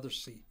ourselves that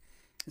others see.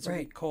 And so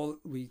Right.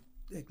 we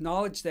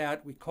acknowledge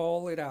that, we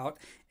call it out,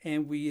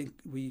 and we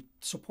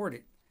support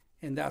it.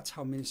 And that's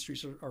how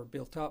ministries are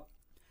built up.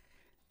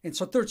 And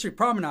so Third Street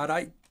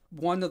Promenade,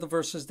 one of the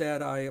verses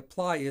that I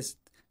apply is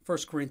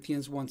 1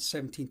 Corinthians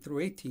 1:17 through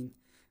 18,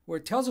 where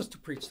it tells us to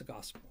preach the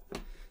gospel.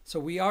 So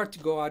we are to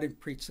go out and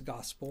preach the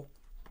gospel.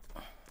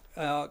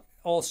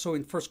 Also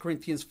in 1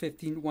 Corinthians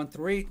 15:1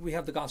 through 8, we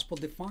have the gospel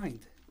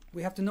defined.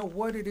 We have to know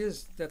what it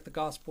is that the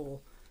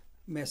gospel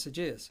message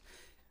is.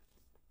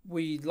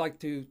 We like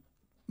to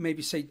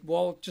maybe say,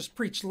 well, just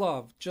preach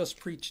love, just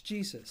preach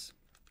Jesus.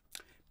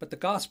 But the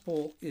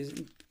gospel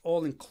is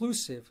all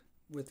inclusive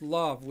with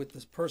love, with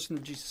the person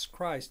of Jesus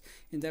Christ,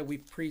 in that we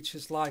preach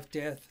his life,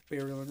 death,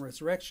 burial, and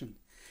resurrection.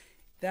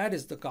 That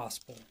is the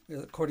gospel,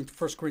 according to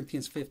 1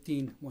 Corinthians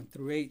 15:1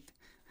 through 8.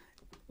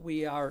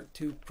 We are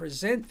to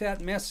present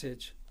that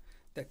message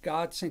that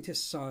God sent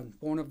his Son,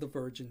 born of the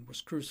Virgin,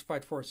 was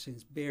crucified for our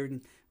sins, buried,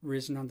 and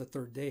risen on the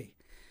third day.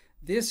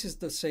 This is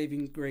the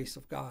saving grace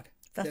of God.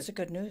 That's the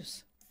good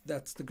news.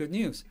 That's the good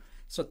news.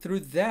 So through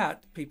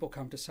that, people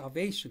come to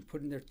salvation,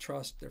 putting their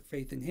trust, their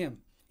faith in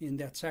him, in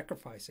that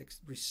sacrifice,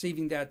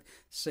 receiving that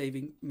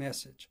saving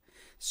message.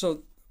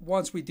 So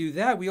once we do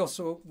that,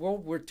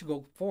 we're to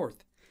go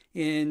forth.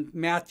 In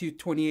Matthew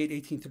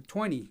 28:18 through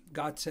 20,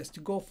 God says to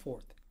go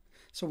forth.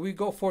 So we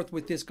go forth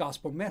with this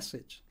gospel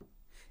message.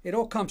 It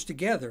all comes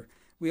together.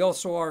 We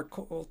also are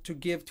called to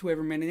give to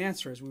every man an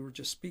answer, as we were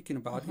just speaking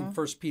about in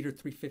 1 Peter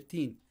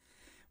 3:15.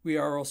 We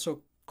are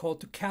also called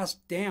to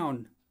cast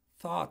down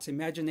thoughts,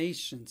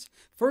 imaginations,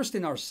 first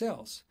in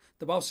ourselves.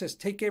 The Bible says,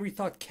 take every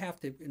thought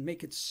captive and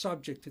make it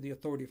subject to the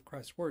authority of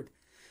Christ's word.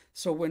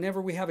 So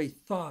whenever we have a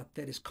thought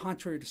that is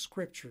contrary to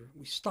Scripture,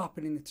 we stop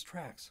it in its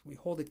tracks. We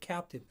hold it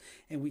captive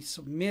and we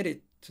submit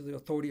it to the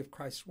authority of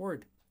Christ's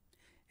word.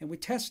 And we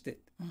test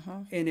it.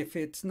 And if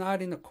it's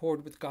not in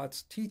accord with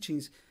God's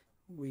teachings,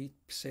 we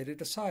set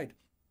it aside.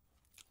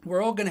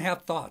 We're all going to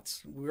have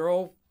thoughts. We're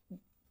all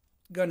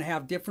going to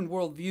have different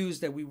worldviews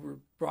that we were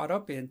brought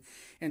up in.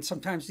 And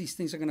sometimes these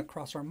things are going to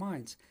cross our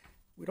minds.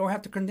 We don't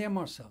have to condemn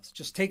ourselves.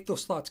 Just take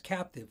those thoughts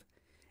captive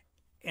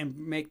and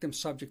make them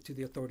subject to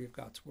the authority of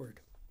God's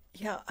word.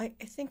 Yeah, I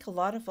think a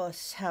lot of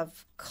us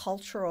have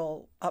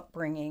cultural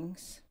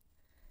upbringings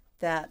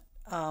that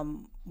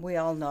we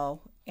all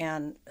know,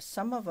 and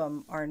some of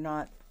them are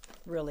not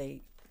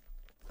really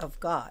of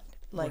God.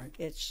 Like Right.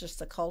 It's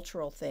just a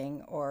cultural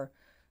thing,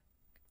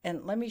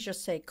 and let me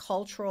just say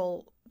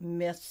cultural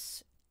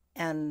myths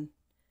and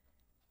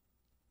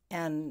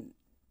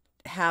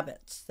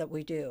habits that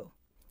we do.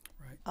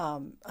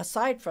 Right.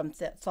 Aside from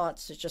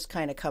thoughts that just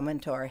kind of come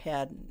into our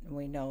head, and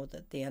we know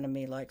that the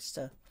enemy likes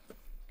to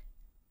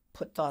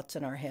put thoughts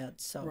in our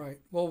heads. So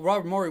Right. Well,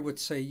 Robert Morey would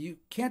say you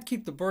can't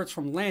keep the birds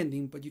from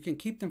landing, but you can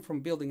keep them from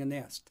building a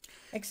nest.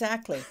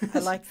 Exactly, I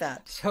like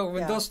that. So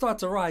when Yeah. those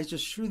thoughts arise,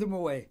 just shoo them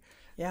away.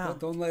 Yeah,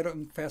 Don't let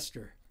them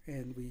fester.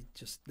 And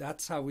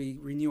that's how we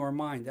renew our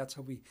mind. That's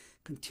how we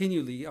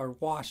continually are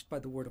washed by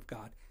the word of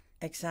God.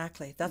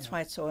 exactly. That's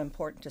why it's so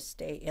important to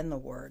stay in the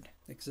Word.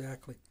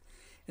 Exactly.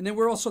 And then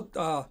we're also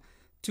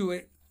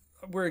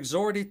we're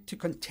exhorted to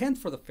contend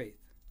for the faith.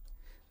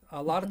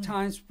 A lot of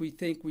times we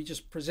think we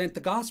just present the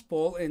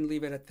gospel and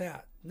leave it at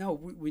that. No,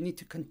 we need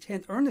to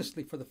contend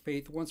earnestly for the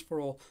faith once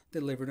for all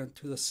delivered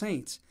unto the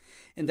saints.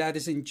 And that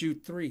is in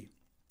Jude 3.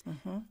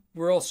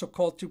 We're also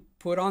called to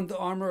put on the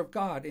armor of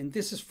God. And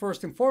this is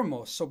first and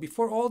foremost. So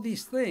before all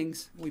these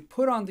things, we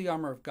put on the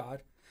armor of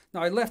God.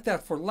 Now, I left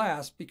that for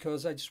last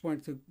because I just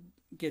wanted to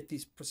get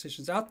these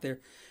positions out there.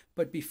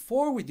 But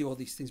before we do all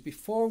these things,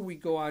 before we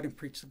go out and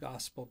preach the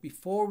gospel,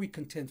 before we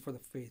contend for the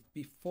faith,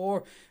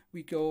 before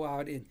we go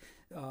out and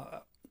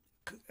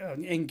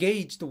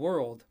engage the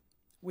world,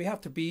 we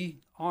have to be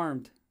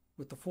armed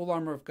with the full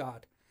armor of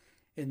God.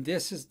 And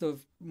this is the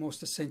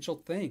most essential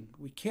thing.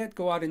 We can't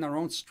go out in our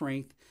own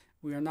strength.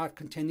 We are not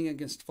contending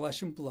against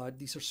flesh and blood.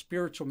 These are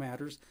spiritual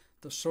matters.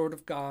 The sword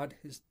of God,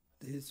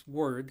 his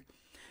word.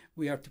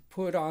 We are to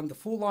put on the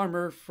full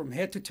armor from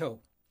head to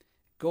toe.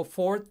 Go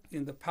forth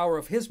in the power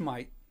of his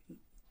might.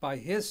 By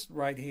his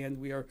right hand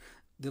we are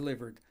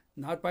delivered.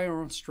 Not by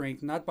our own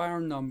strength, not by our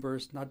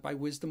numbers, not by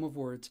wisdom of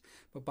words,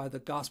 but by the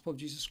gospel of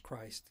Jesus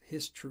Christ,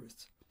 his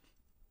truth.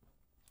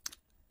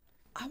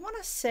 I want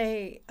to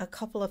say a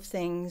couple of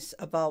things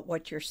about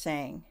what you're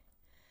saying.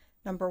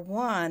 Number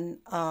one,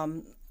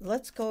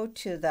 let's go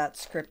to that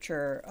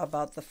scripture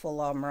about the full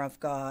armor of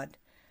God.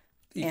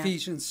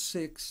 Ephesians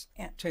 6,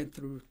 and- 10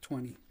 through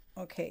 20.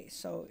 Okay,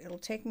 so it'll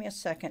take me a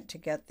second to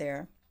get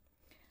there.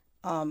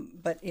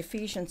 But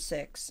Ephesians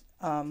 6.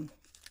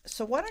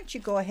 So why don't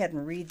you go ahead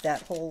and read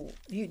that whole...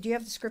 do you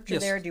have the scripture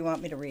Yes. there, or do you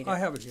want me to read it? I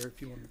have it here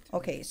if you want me to.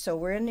 Okay, so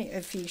we're in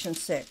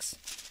Ephesians 6.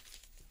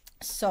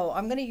 So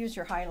I'm going to use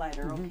your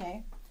highlighter,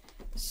 okay?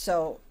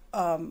 So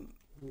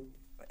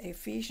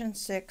Ephesians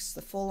 6,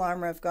 the full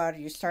armor of God. Are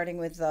you starting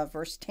with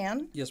verse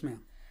 10? Yes,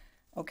 ma'am.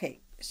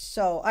 Okay,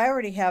 so I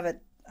already have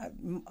it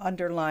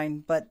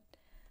underlined, but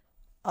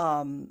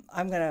I'm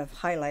going to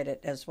highlight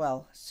it as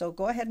well. So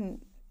go ahead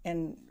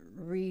and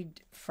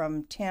read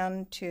from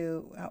 10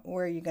 to,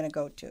 where are you going to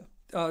go to?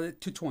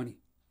 To 20.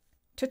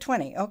 To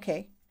 20,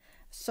 okay.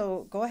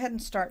 So go ahead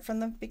and start from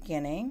the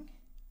beginning.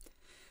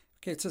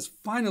 Okay, it says,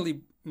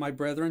 "Finally, my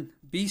brethren,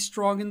 be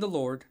strong in the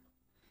Lord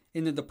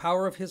and in the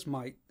power of his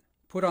might.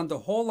 Put on the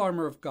whole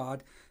armor of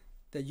God,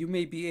 that you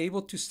may be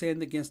able to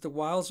stand against the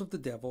wiles of the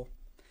devil.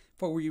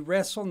 For we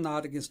wrestle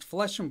not against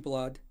flesh and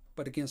blood,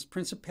 but against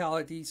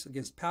principalities,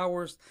 against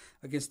powers,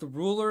 against the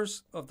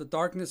rulers of the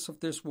darkness of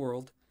this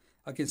world,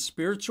 against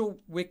spiritual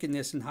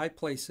wickedness in high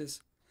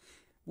places.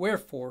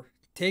 Wherefore,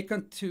 take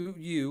unto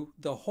you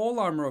the whole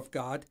armor of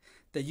God,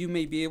 that you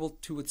may be able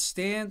to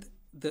withstand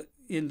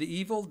in the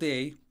evil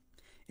day,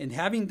 and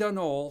having done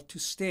all, to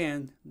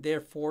stand.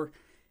 Therefore,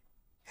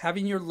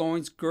 having your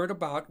loins girt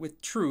about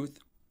with truth,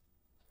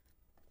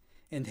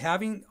 and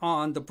having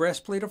on the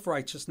breastplate of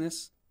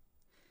righteousness,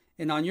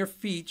 and on your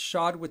feet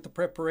shod with the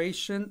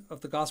preparation of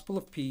the gospel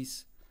of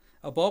peace.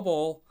 Above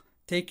all,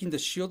 taking the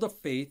shield of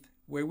faith,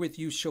 wherewith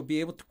you shall be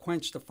able to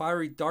quench the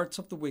fiery darts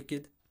of the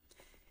wicked,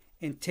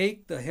 and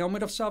take the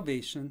helmet of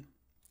salvation,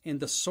 and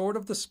the sword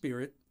of the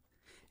Spirit,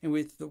 and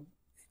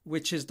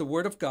which is the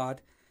word of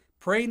God,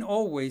 praying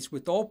always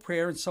with all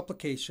prayer and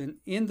supplication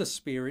in the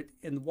Spirit,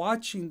 and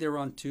watching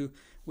thereunto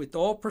with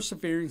all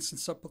perseverance and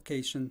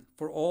supplication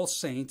for all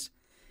saints,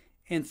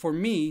 and for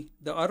me,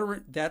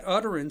 that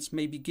utterance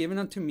may be given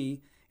unto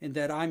me, and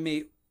that I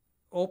may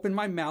open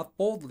my mouth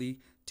boldly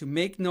to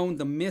make known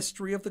the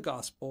mystery of the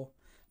gospel,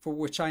 for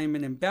which I am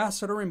an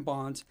ambassador in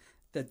bonds,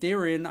 that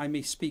therein I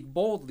may speak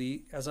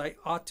boldly as I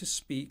ought to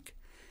speak."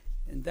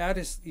 And that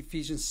is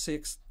Ephesians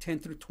 6, 10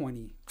 through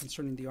 20,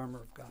 concerning the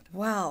armor of God.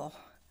 Wow.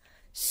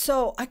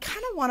 So I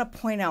kind of want to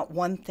point out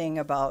one thing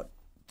about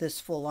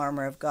this full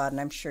armor of God, and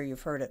I'm sure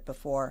you've heard it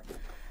before,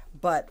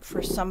 but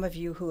for some of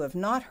you who have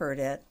not heard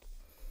it,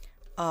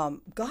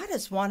 God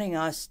is wanting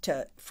us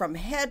to, from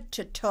head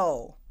to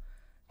toe,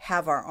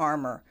 have our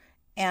armor.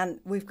 And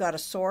we've got a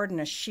sword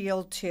and a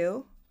shield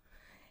too.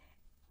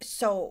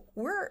 So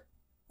we're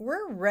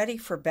ready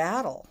for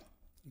battle.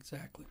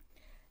 Exactly.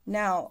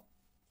 Now,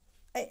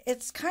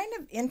 it's kind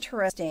of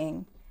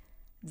interesting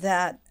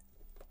that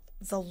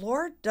the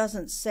Lord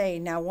doesn't say,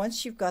 now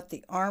once you've got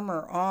the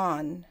armor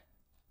on,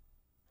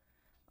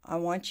 I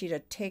want you to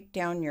take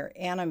down your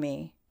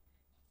enemy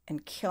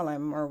and kill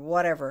him or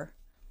whatever.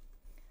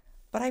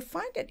 But I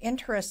find it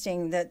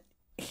interesting that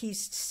he's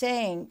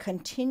saying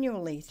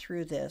continually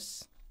through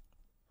this,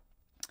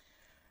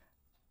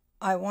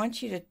 I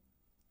want you to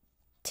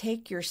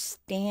take your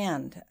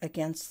stand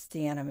against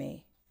the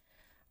enemy.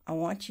 I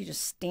want you to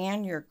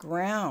stand your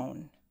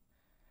ground.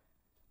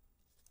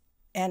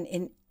 And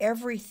in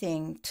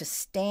everything to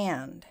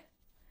stand.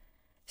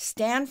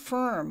 Stand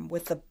firm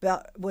with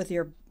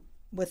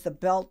the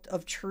belt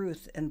of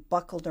truth and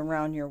buckled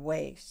around your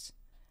waist.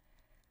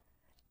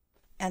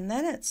 And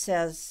then it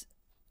says,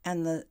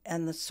 and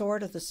the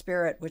sword of the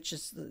Spirit, which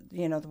is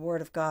the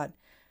word of God.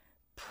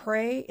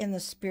 Pray in the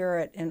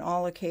Spirit in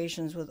all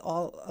occasions with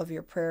all of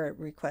your prayer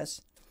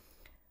requests.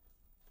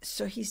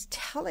 So he's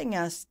telling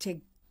us to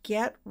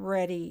get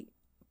ready,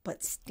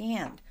 but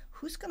stand.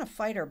 Who's going to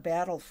fight our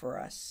battle for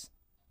us?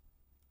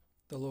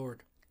 The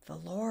Lord. The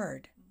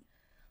Lord.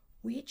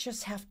 We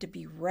just have to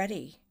be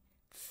ready,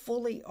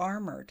 fully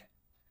armored.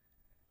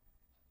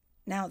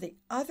 Now, the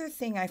other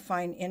thing I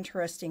find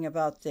interesting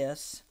about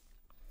this,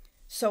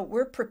 so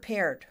we're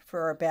prepared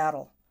for our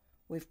battle.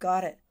 We've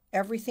got it,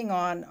 everything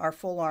on, our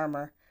full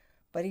armor.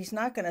 But he's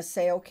not going to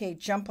say, okay,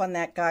 jump on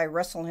that guy,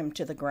 wrestle him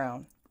to the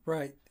ground.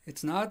 Right.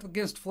 It's not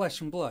against flesh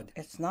and blood.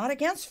 It's not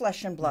against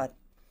flesh and blood.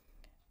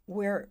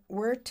 We're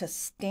to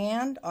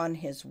stand on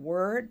his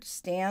word,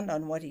 stand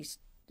on what he's,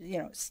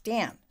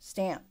 stand.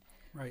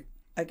 Right.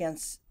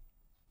 Against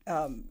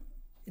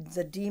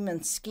the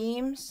demon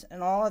schemes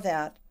and all of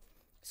that.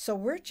 So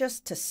we're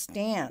just to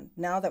stand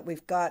now that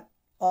we've got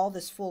all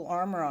this full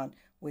armor on.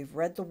 We've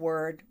read the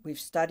word, we've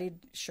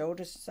studied, showed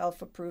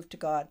ourselves approved to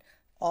God,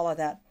 all of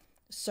that.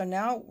 So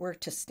now we're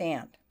to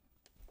stand.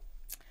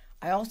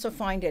 I also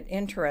find it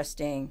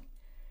interesting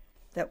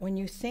that when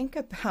you think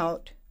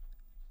about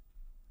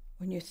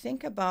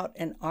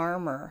an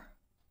armor,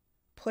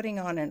 putting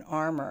on an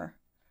armor,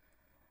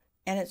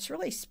 and it's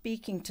really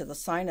speaking to the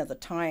sign of the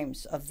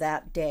times of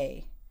that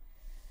day,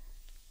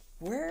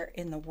 where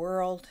in the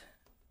world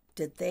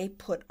did they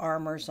put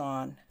armors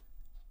on?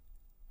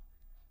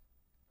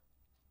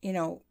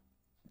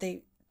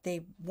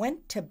 They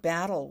went to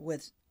battle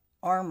with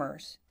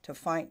armors to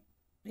find,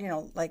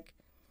 like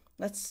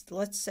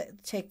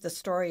take the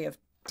story of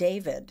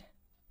David.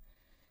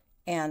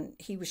 And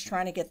he was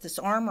trying to get this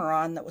armor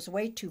on that was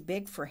way too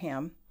big for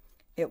him.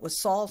 It was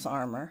Saul's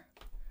armor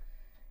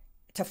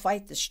to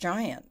fight this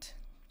giant.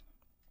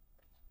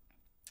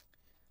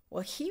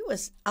 Well, he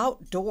was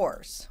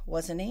outdoors,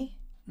 wasn't he?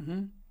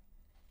 Mm-hmm.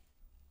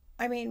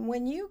 I mean,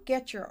 when you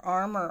get your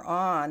armor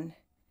on,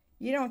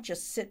 you don't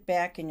just sit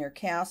back in your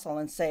castle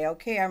and say,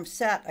 okay, I'm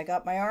set. I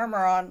got my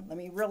armor on. Let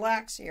me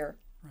relax here.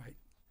 Right.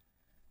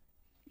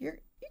 You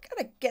got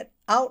to get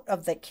out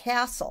of the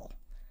castle.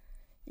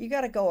 You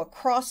got to go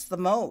across the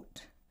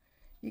moat.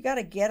 You got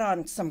to get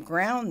on some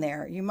ground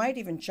there. You might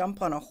even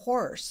jump on a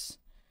horse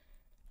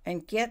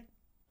and get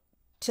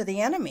to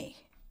the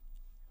enemy,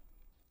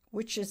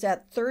 which is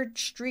at 3rd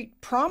Street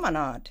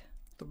Promenade.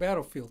 The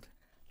battlefield.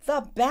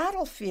 The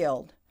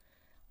battlefield.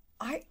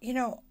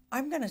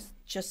 I'm going to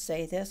just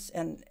say this,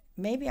 and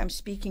maybe I'm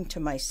speaking to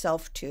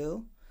myself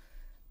too.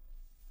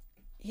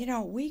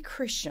 We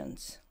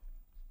Christians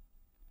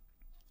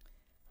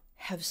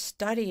have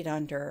studied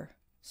under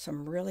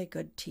some really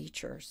good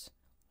teachers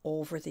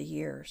over the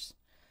years.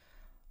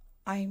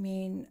 I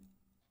mean,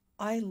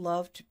 I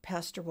loved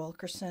Pastor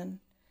Wilkerson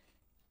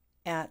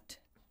at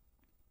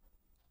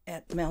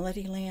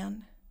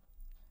Melodyland.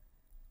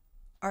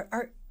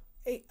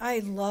 I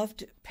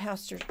loved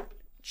Pastor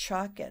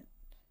Chuck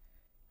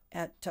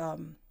at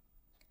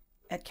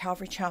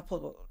Calvary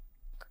Chapel,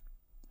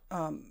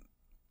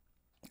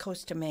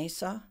 Costa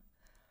Mesa.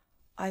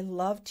 I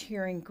loved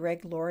hearing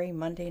Greg Laurie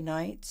Monday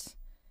nights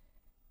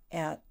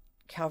at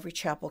Calvary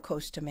Chapel,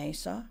 Costa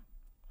Mesa.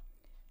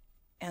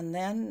 And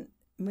then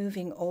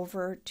moving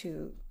over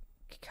to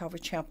Calvary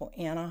Chapel,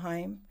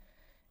 Anaheim,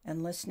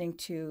 and listening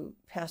to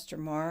Pastor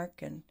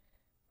Mark and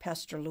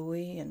Pastor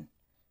Louis and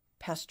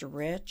Pastor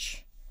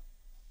Rich.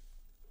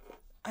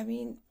 I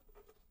mean,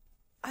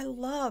 I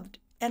loved,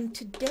 and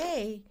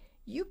today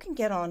you can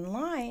get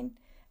online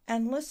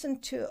and listen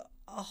to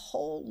a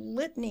whole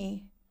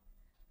litany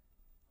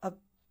of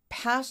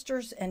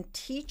pastors and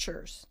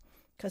teachers,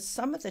 because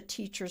some of the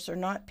teachers are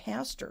not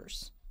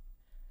pastors.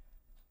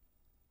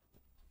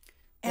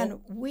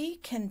 And we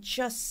can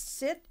just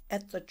sit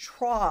at the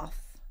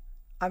trough,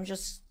 I'm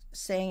just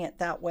saying it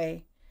that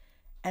way,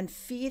 and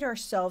feed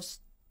ourselves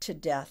to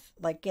death,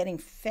 like getting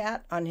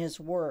fat on his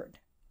word.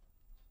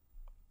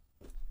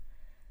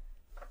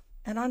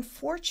 And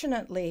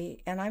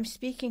unfortunately, and I'm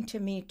speaking to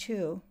me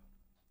too,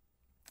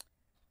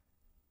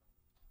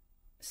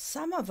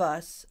 some of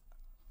us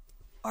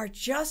are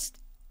just,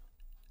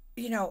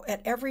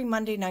 at every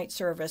Monday night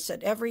service,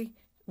 at every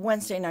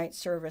Wednesday night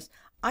service.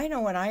 I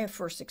know when I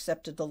first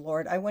accepted the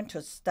Lord, I went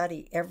to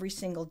study every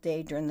single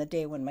day during the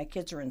day when my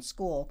kids were in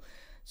school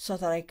so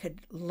that I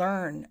could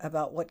learn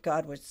about what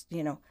God was,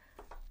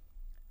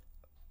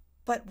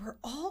 But we're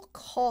all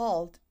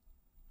called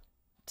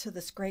to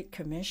this great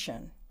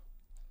commission.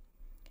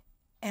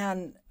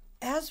 And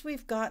as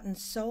we've gotten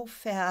so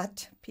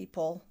fat,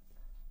 people,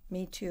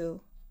 me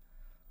too,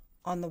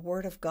 on the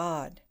Word of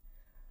God,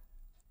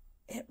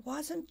 it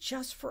wasn't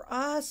just for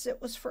us,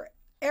 it was for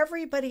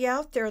everybody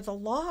out there, the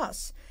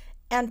lost.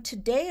 And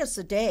today is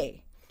the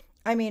day.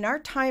 I mean, our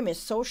time is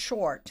so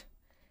short.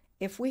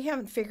 If we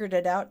haven't figured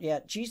it out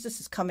yet, Jesus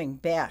is coming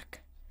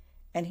back,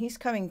 and he's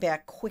coming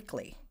back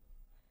quickly.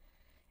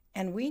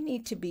 And we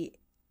need to be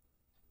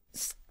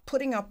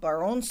putting up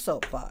our own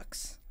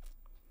soapbox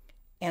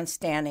and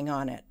standing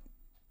on it,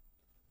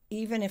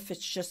 even if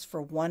it's just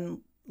for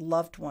one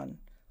loved one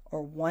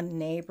or one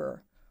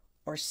neighbor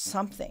or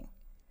something,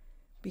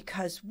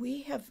 because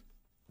we have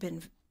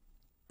been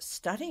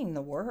studying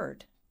the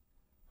Word.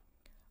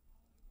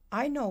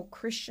 I know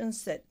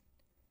Christians that,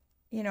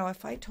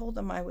 if I told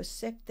them I was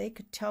sick, they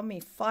could tell me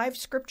 5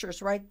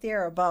 scriptures right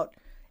there about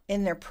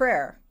in their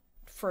prayer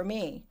for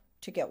me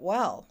to get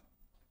well.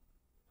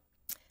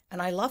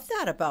 And I love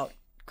that about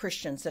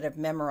Christians that have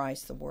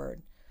memorized the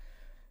Word.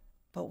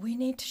 But we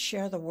need to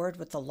share the Word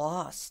with the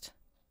lost.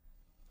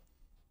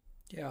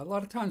 Yeah, a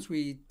lot of times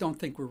we don't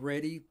think we're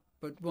ready,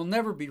 but we'll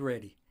never be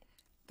ready.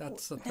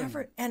 That's the thing.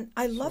 Never. And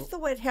I love the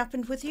way it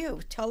happened with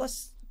you. Tell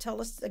us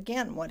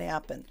again what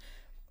happened.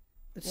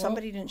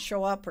 Somebody didn't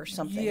show up or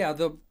something. Yeah,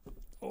 the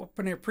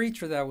open air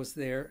preacher that was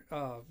there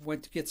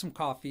went to get some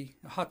coffee,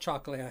 hot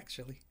chocolate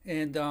actually,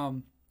 and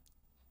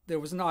there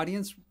was an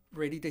audience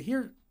ready to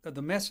hear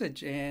the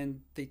message,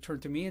 and they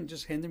turned to me and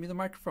just handed me the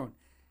microphone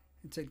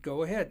and said,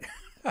 "Go ahead."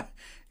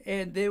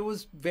 And it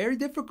was very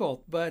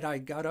difficult, but I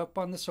got up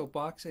on the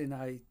soapbox and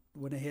I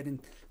went ahead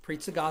and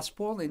preached the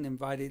gospel and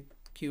invited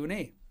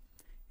Q&A.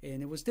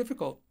 And it was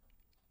difficult,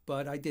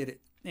 but I did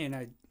it, and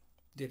I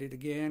did it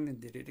again and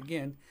did it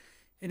again.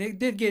 And it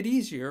did get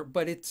easier,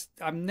 but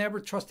I'm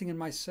never trusting in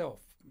myself.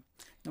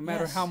 No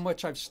matter how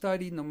much I've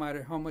studied, no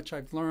matter how much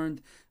I've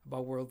learned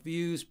about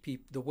worldviews,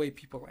 the way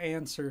people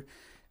answer,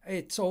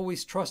 it's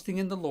always trusting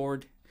in the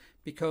Lord,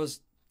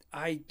 because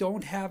I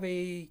don't have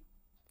a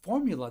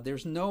formula.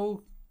 There's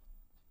no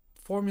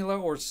formula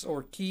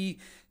or key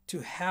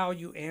to how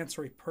you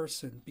answer a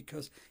person,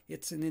 because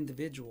it's an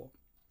individual.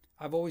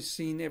 I've always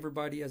seen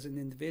everybody as an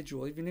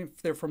individual, even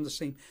if they're from the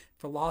same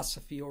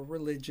philosophy or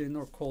religion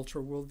or culture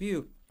or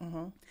worldview.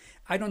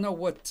 I don't know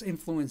what's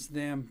influenced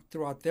them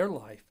throughout their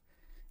life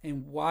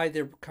and why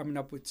they're coming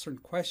up with certain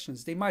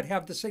questions. They might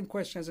have the same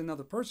question as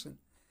another person,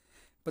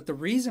 but the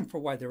reason for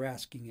why they're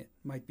asking it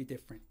might be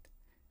different.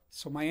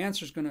 So my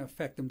answer is going to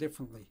affect them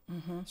differently.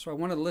 So I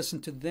want to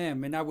listen to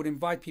them, and I would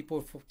invite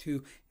people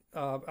to,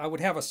 I would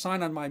have a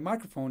sign on my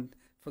microphone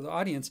for the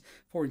audience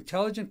for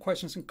intelligent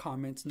questions and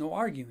comments, no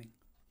arguing.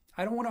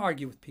 I don't want to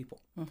argue with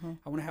people.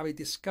 I want to have a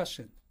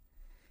discussion.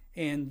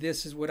 And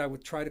this is what I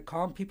would try to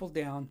calm people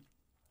down.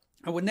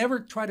 I would never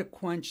try to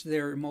quench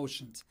their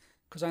emotions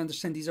because I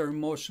understand these are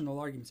emotional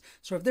arguments.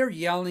 So if they're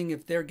yelling,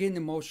 if they're getting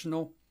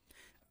emotional,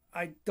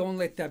 I don't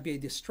let that be a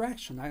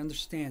distraction. I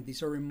understand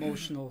these are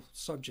emotional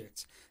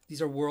subjects.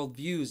 These are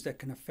worldviews that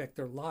can affect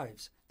their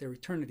lives, their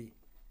eternity.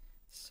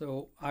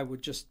 So I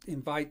would just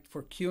invite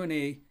for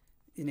Q&A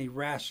in a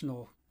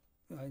rational,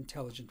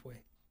 intelligent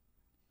way.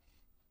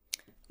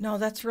 No,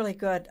 that's really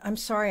good. I'm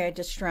sorry I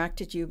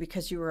distracted you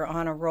because you were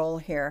on a roll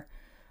here.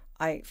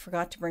 I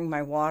forgot to bring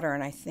my water,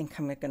 and I think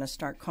I'm going to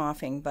start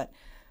coughing. But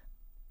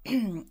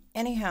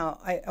anyhow,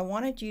 I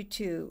wanted you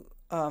to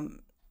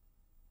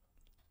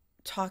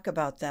talk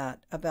about that,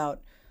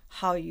 about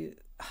how you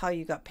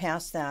got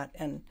past that,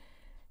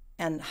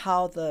 and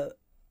how the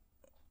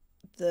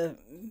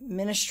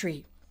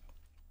ministry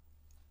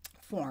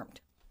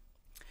formed.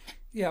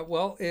 Yeah,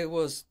 well, it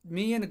was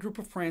me and a group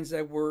of friends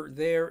that were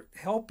there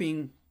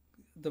helping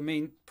the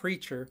main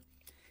preacher.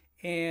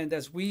 And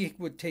as we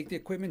would take the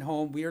equipment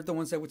home, we are the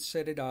ones that would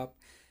set it up.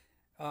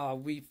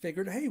 We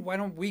figured, hey, why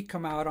don't we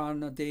come out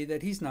on a day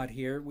that he's not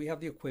here? We have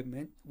the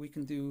equipment. We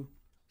can do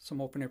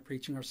some open air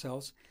preaching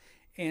ourselves.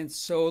 And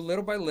so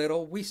little by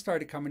little, we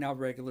started coming out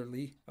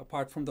regularly.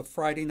 Apart from the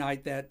Friday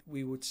night that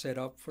we would set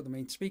up for the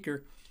main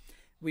speaker,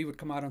 we would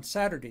come out on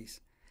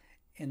Saturdays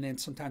and then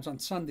sometimes on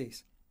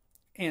Sundays.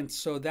 And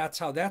so that's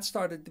how that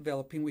started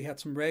developing. We had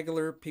some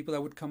regular people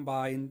that would come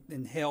by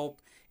and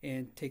help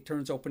and take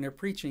turns open air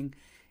preaching.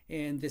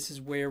 And this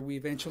is where we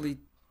eventually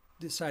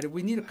decided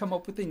we need to come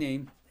up with a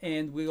name,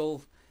 and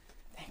we'll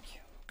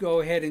go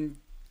ahead and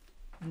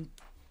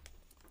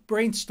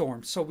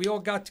brainstorm. So we all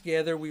got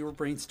together, we were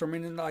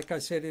brainstorming, and like I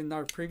said in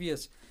our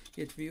previous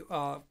interview,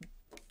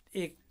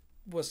 it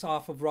was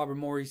off of Robert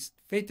Morey's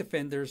Faith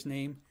Defenders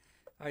name.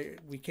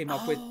 We came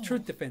up with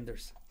Truth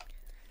Defenders.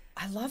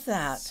 I love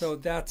that. So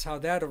that's how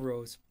that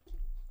arose.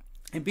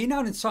 And being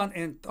out on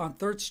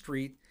 3rd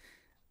Street,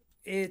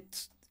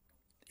 it's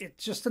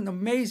just an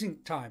amazing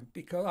time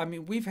because I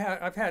mean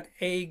I've had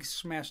eggs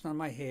smashed on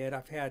my head,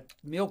 I've had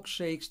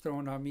milkshakes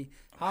thrown on me,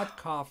 hot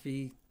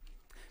coffee.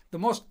 The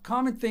most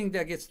common thing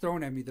that gets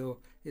thrown at me though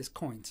is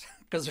coins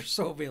because they're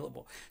so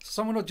available. So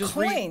someone will just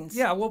coins.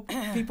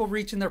 People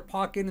reach in their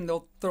pocket and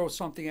they'll throw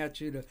something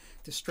at you to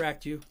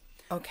distract you.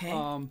 Okay.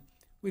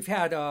 We've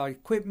had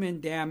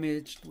equipment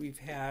damaged. We've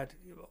had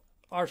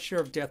our share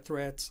of death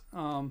threats.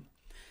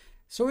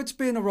 So it's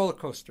been a roller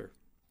coaster.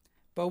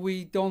 But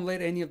we don't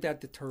let any of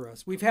that deter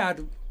us. We've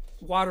had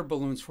water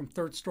balloons from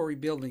 3rd-story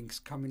buildings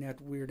coming at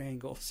weird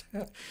angles.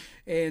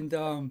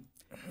 And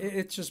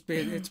it's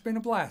been a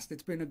blast.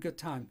 It's been a good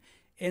time.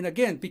 And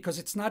again, because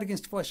it's not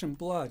against flesh and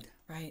blood,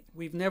 right?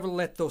 We've never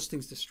let those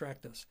things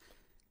distract us.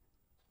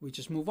 We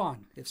just move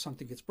on. If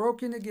something gets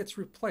broken, it gets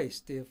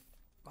replaced. If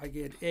I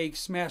get eggs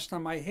smashed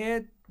on my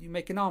head, you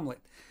make an omelet.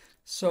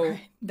 So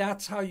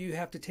that's how you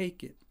have to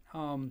take it.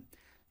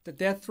 The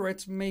death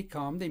threats may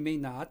come, they may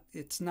not.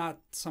 It's not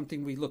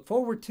something we look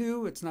forward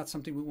to. It's not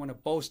something we want to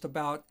boast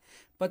about,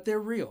 but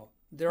they're real.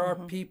 There are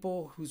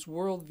people whose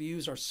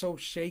worldviews are so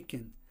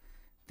shaken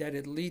that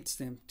it leads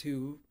them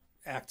to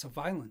acts of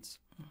violence.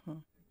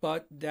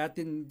 But that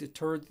didn't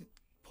deter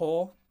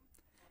Paul.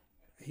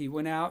 He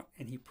went out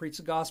and he preached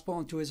the gospel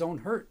unto his own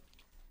hurt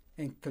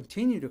and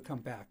continued to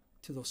come back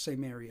to those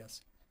same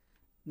areas.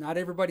 Not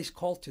everybody's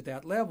called to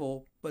that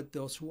level, but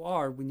those who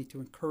are, we need to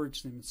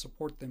encourage them and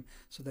support them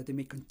so that they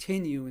may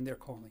continue in their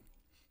calling.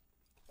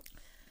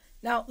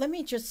 Now, let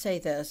me just say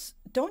this.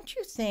 Don't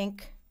you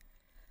think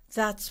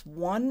that's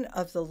one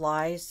of the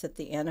lies that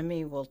the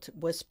enemy will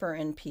whisper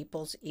in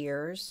people's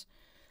ears?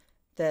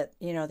 That,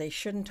 they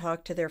shouldn't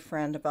talk to their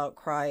friend about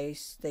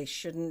Christ. They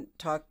shouldn't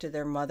talk to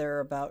their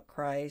mother about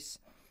Christ.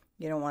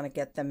 You don't want to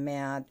get them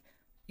mad.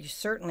 You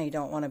certainly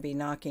don't want to be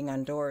knocking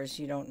on doors.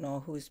 You don't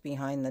know who's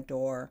behind the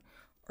door.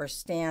 Or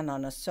stand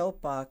on a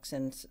soapbox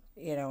and,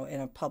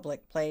 in a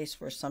public place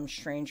where some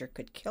stranger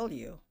could kill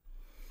you.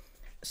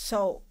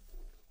 So,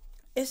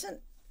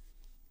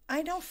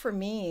 I know for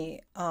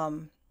me,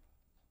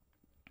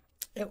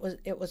 it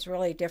was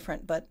really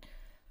different. But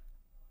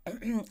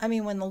I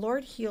mean, when the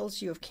Lord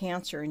heals you of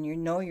cancer and you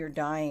know you're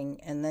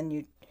dying, and then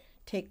you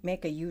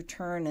make a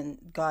U-turn and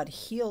God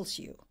heals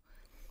you,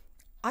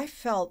 I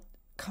felt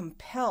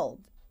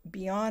compelled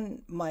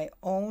beyond my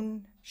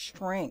own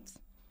strength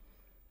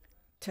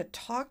to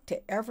talk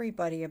to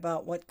everybody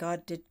about what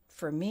God did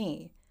for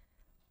me,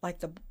 like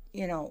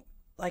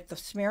the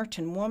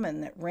Samaritan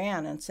woman that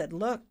ran and said,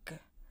 "Look,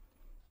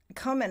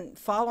 come and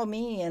follow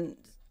me." And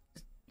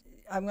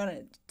I'm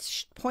going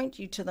to point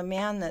you to the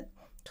man that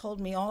told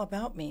me all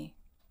about me,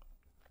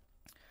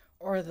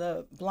 or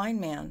the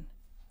blind man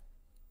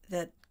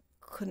that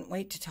couldn't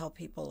wait to tell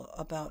people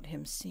about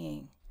him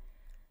seeing,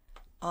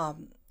 or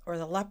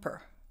the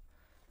leper.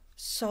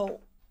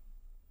 So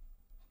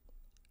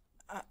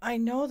I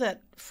know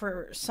that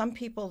for some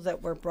people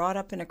that were brought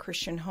up in a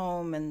Christian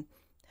home and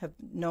have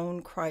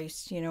known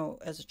Christ,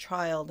 as a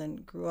child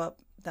and grew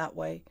up that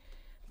way,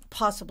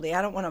 possibly,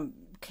 I don't want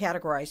to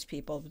categorize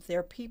people, but there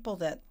are people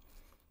that,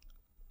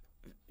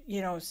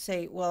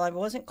 say, well, I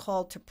wasn't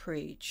called to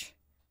preach.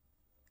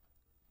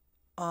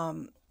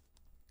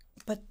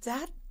 But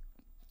that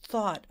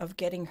thought of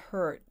getting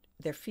hurt,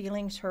 their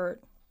feelings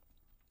hurt,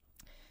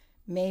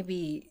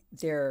 maybe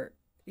they're,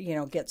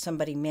 get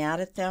somebody mad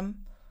at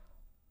them,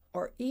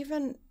 or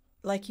even,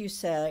 like you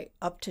say,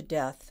 up to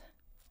death.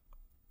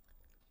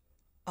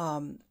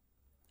 And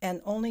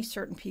only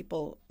certain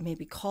people may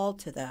be called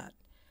to that.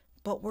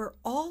 But we're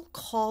all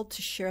called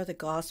to share the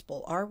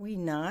gospel, are we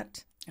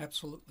not?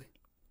 Absolutely.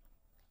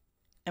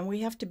 And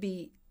we have to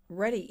be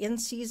ready in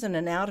season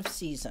and out of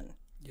season.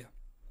 Yeah.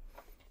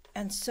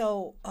 And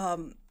so,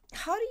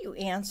 how do you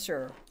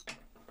answer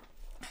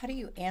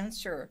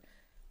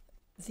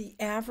the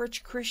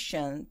average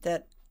Christian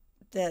that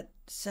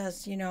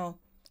says,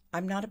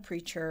 I'm not a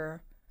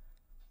preacher,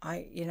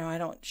 I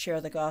don't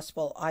share the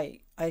gospel, I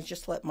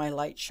just let my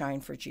light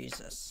shine for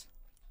Jesus?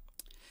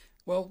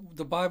 Well,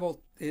 the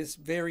Bible is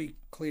very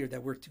clear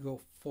that we're to go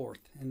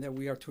forth and that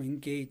we are to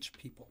engage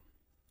people.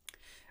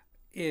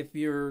 If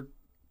you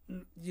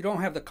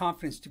don't have the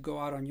confidence to go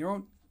out on your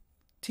own,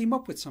 team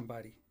up with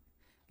somebody.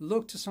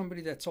 Look to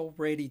somebody that's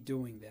already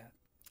doing that.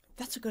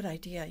 That's a good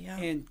idea, yeah.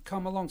 And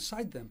come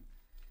alongside them.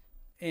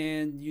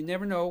 And you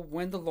never know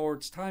when the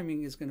Lord's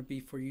timing is going to be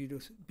for you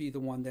to be the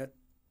one that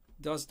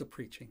does the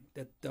preaching,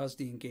 that does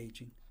the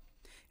engaging.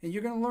 And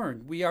you're going to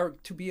learn. We are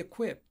to be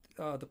equipped.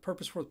 The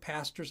purpose for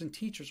pastors and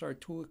teachers are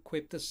to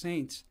equip the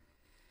saints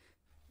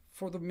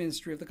for the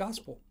ministry of the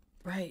gospel.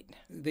 Right.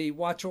 They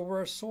watch over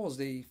our souls.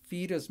 They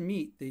feed us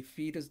meat. They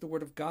feed us the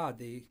word of God.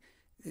 They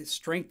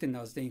strengthen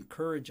us. They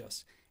encourage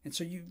us. And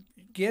so you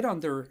get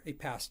under a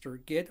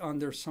pastor, get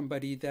under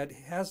somebody that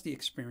has the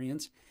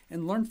experience,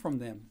 and learn from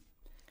them.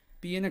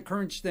 Be and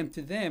encourage them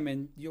to them,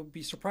 and you'll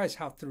be surprised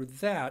how through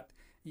that,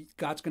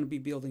 God's going to be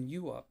building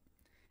you up.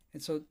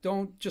 And so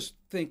don't just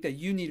think that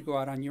you need to go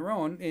out on your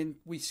own. And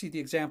we see the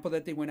example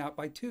that they went out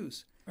by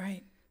twos.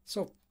 Right.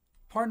 So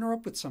partner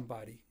up with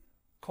somebody.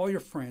 Call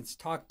your friends.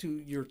 Talk to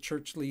your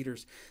church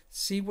leaders.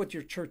 See what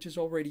your church is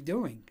already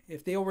doing.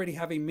 If they already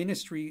have a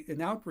ministry, an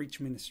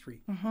outreach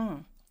ministry,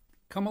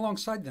 come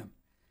alongside them.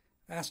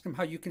 Ask them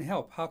how you can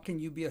help. How can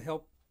you be a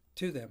help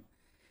to them?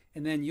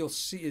 And then you'll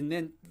see. And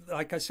then,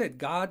 like I said,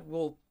 God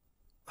will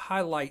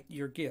highlight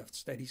your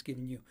gifts that he's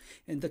given you.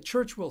 And the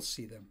church will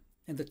see them.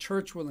 And the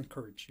church will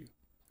encourage you.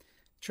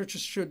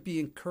 Churches should be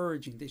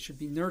encouraging. They should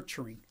be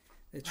nurturing.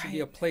 It should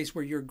be a place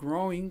where you're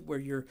growing, where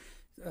you're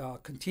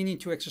continuing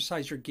to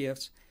exercise your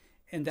gifts.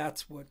 And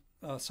that's what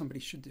somebody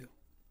should do.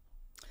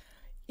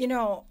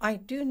 I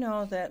do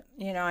know that,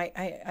 I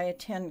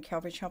attend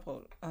Calvary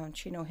Chapel,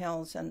 Chino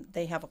Hills, and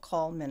they have a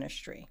call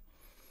ministry,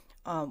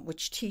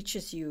 which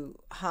teaches you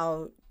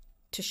how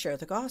to share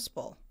the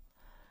gospel.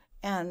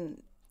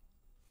 And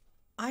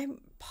I'm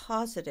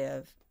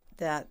positive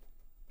that,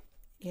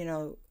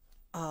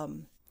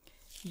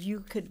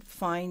 you could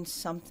find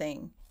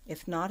something,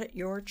 if not at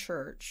your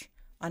church,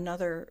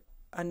 another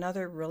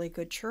really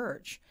good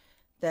church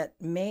that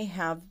may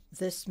have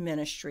this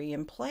ministry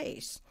in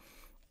place.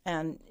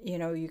 And,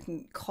 you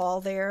can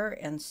call there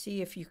and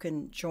see if you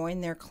can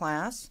join their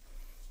class.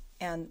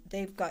 And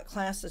they've got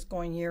classes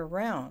going year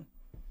round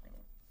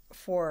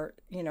for,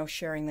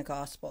 sharing the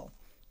gospel.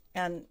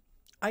 And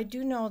I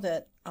do know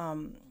that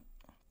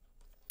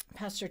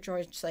Pastor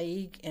George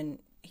Saig, and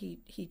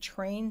he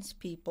trains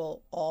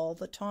people all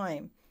the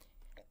time,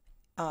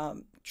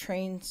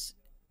 trains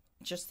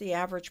just the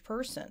average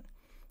person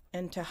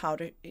into how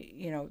to,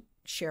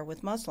 share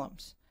with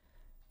Muslims.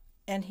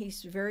 And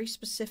he's very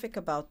specific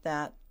about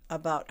that,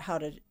 about how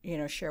to,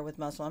 share with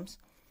Muslims.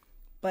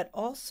 But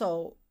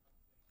also,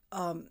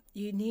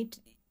 you need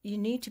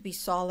to be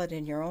solid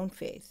in your own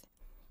faith.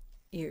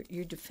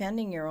 You're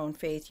defending your own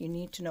faith. You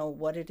need to know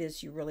what it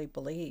is you really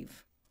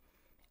believe.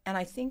 And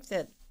I think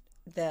that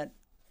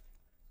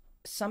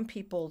some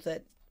people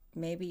that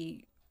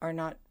maybe are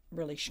not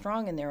really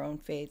strong in their own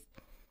faith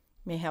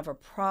may have a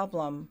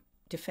problem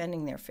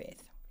defending their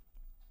faith.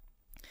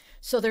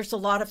 So there's a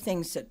lot of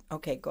things that,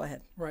 okay, go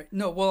ahead. Right.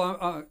 No, well,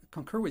 I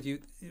concur with you.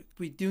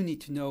 We do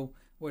need to know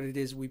what it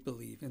is we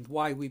believe and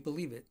why we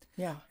believe it.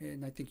 Yeah.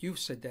 And I think you've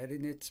said that.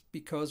 And it's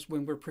because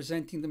when we're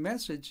presenting the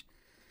message,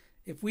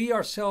 if we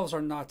ourselves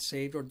are not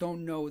saved or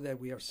don't know that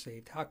we are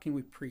saved, how can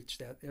we preach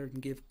that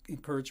and give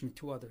encouragement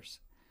to others?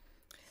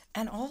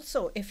 And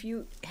also, if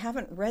you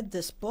haven't read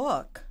this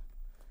book,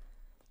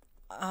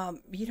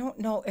 you don't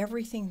know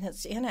everything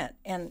that's in it.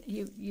 And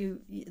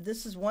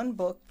this is one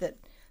book that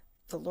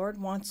the Lord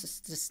wants us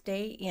to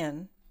stay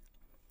in,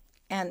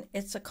 and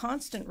it's a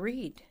constant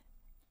read.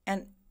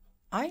 And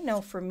I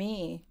know for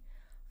me,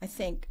 I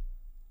think,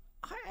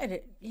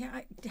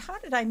 how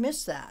did I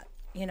miss that?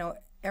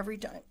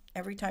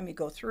 Every time you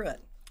go through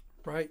it.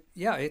 Right.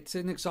 Yeah, it's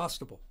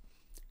inexhaustible.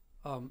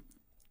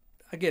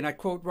 Again, I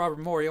quote Robert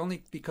Morey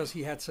only because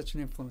he had such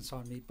an influence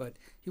on me, but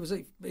he was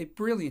a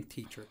brilliant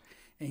teacher.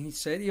 And he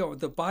said,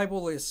 the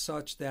Bible is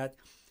such that,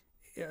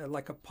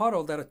 like a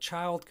puddle that a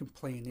child can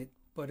play in it,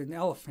 but an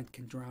elephant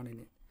can drown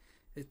in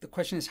it. The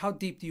question is, how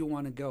deep do you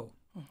want to go?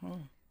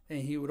 Mm-hmm. And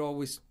he would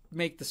always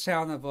make the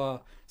sound of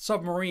a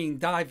submarine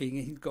diving,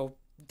 and he'd go,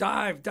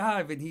 dive,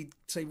 dive, and he'd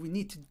say, we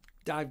need to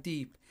dive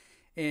deep.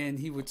 And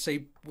he would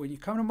say, when you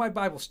come to my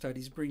Bible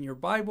studies, bring your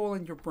Bible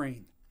and your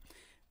brain.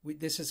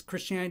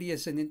 Christianity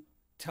is an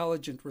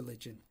intelligent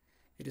religion.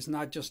 It is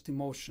not just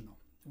emotional.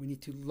 We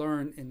need to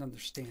learn and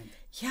understand.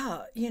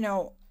 Yeah,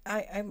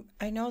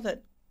 I know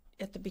that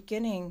at the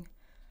beginning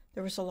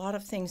there was a lot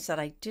of things that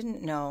I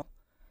didn't know,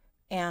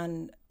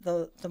 and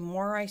the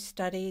more I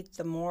studied,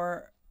 the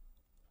more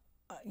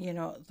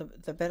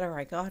the better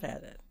I got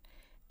at it.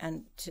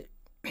 And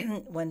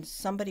when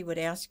somebody would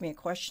ask me a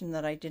question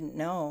that I didn't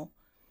know,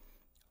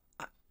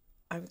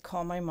 I would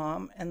call my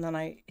mom, and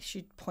then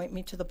she'd point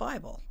me to the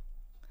Bible.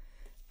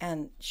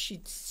 And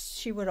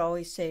she would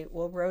always say,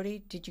 well,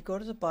 Rhody, did you go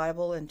to the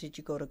Bible and did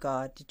you go to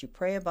God? Did you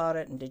pray about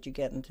it and did you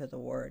get into the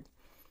Word?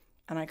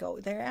 And I go,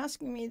 they're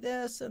asking me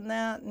this and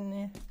that.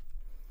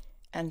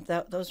 And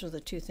those were the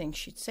two things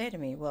she'd say to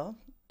me. Well,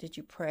 did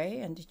you pray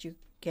and did you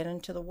get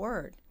into the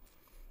Word?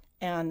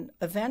 And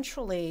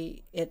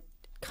eventually it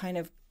kind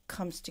of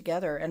comes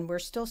together, and we're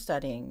still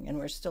studying and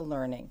we're still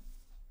learning.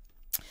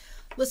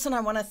 Listen,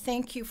 I want to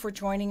thank you for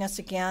joining us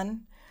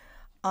again.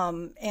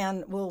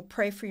 And we'll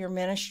pray for your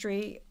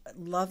ministry.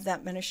 Love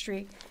that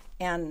ministry.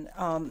 And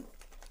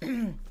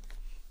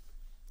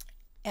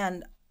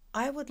and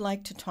I would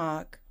like to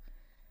talk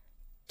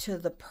to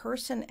the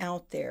person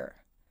out there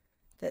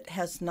that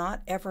has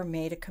not ever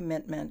made a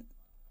commitment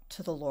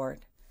to the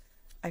Lord.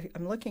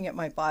 I'm looking at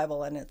my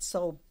Bible, and it's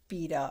so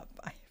beat up.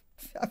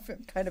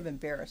 I'm kind of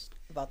embarrassed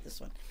about this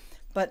one.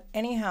 But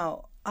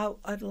anyhow,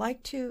 I'd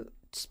like to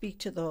speak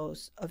to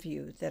those of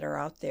you that are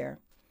out there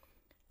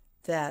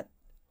that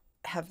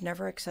have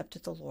never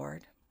accepted the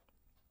Lord,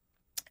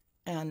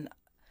 and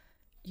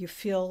you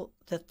feel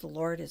that the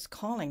Lord is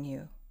calling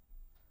you,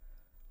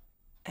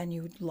 and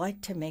you would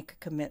like to make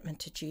a commitment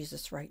to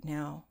Jesus right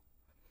now.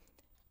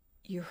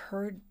 You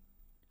heard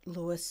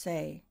Lewis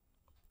say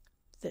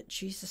that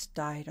Jesus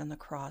died on the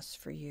cross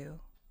for you.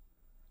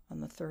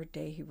 On the third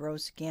day, he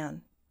rose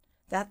again.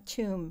 That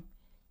tomb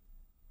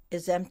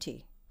is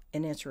empty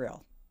in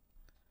Israel.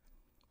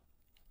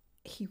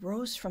 He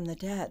rose from the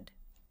dead.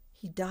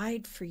 He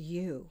died for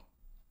you.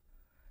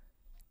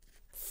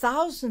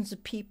 Thousands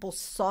of people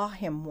saw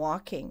him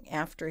walking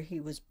after he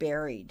was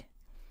buried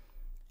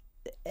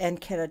and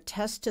can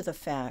attest to the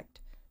fact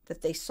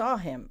that they saw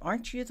him.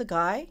 Aren't you the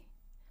guy?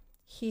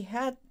 He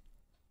had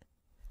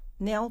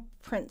nail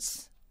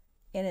prints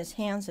in his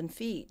hands and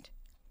feet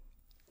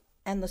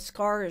and the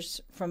scars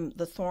from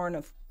the thorn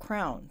of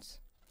crowns.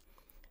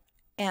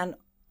 And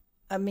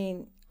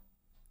and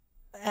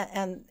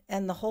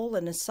the hole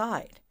in his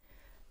side.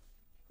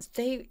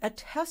 They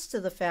attest to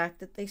the fact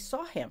that they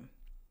saw him.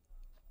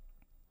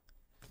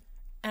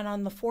 And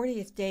on the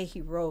 40th day,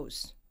 he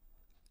rose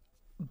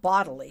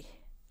bodily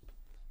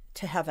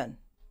to heaven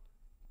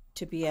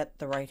to be at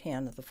the right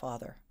hand of the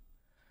Father.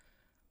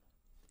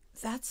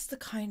 That's the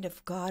kind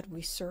of God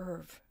we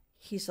serve.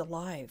 He's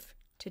alive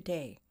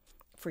today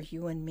for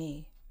you and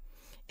me.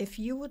 If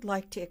you would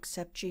like to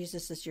accept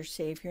Jesus as your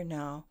Savior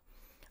now,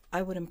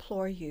 I would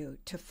implore you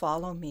to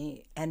follow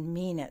me and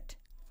mean it.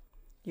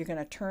 You're going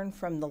to turn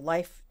from the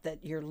life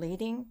that you're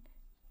leading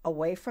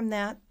away from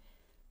that,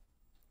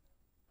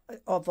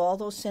 of all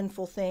those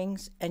sinful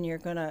things, and you're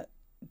going to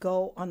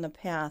go on the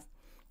path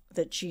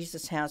that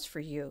Jesus has for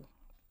you.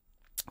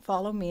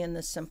 Follow me in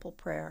this simple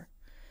prayer.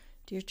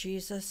 Dear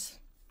Jesus,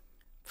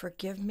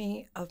 forgive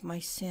me of my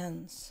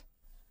sins.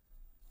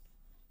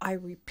 I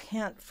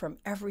repent from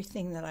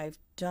everything that I've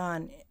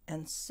done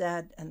and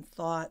said and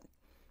thought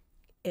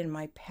in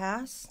my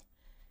past,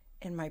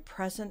 in my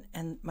present,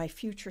 and my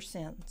future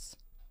sins.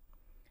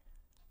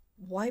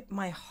 Wipe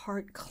my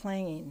heart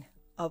clean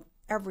of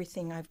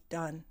everything I've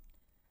done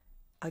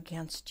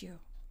against you.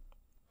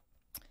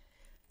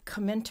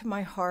 Come into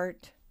my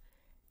heart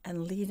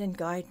and lead and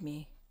guide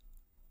me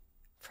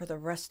for the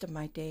rest of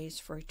my days,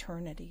 for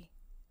eternity.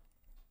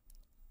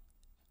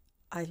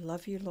 I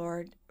love you,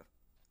 Lord.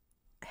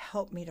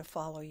 Help me to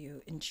follow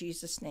you. In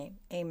Jesus' name,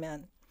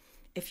 amen.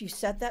 If you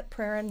said that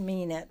prayer and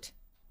mean it,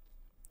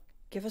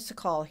 give us a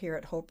call here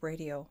at Hope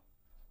Radio,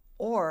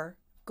 or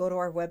go to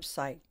our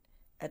website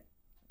at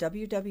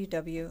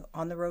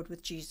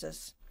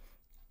www.ontheroadwithjesus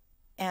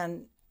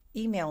and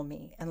email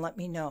me and let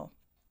me know.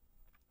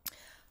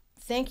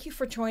 Thank you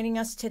for joining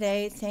us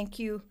today. Thank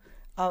you,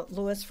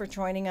 Lewis, for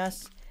joining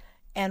us.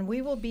 And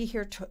we will be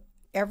here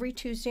every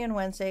Tuesday and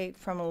Wednesday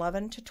from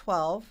 11 to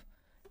 12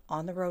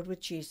 on the road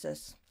with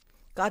Jesus.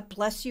 God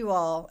bless you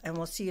all, and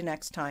we'll see you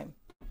next time.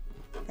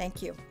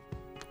 Thank you.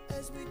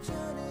 As we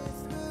journey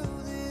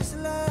through this this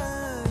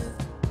life,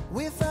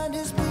 we find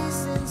his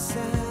peace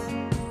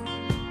inside.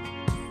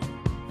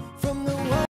 From the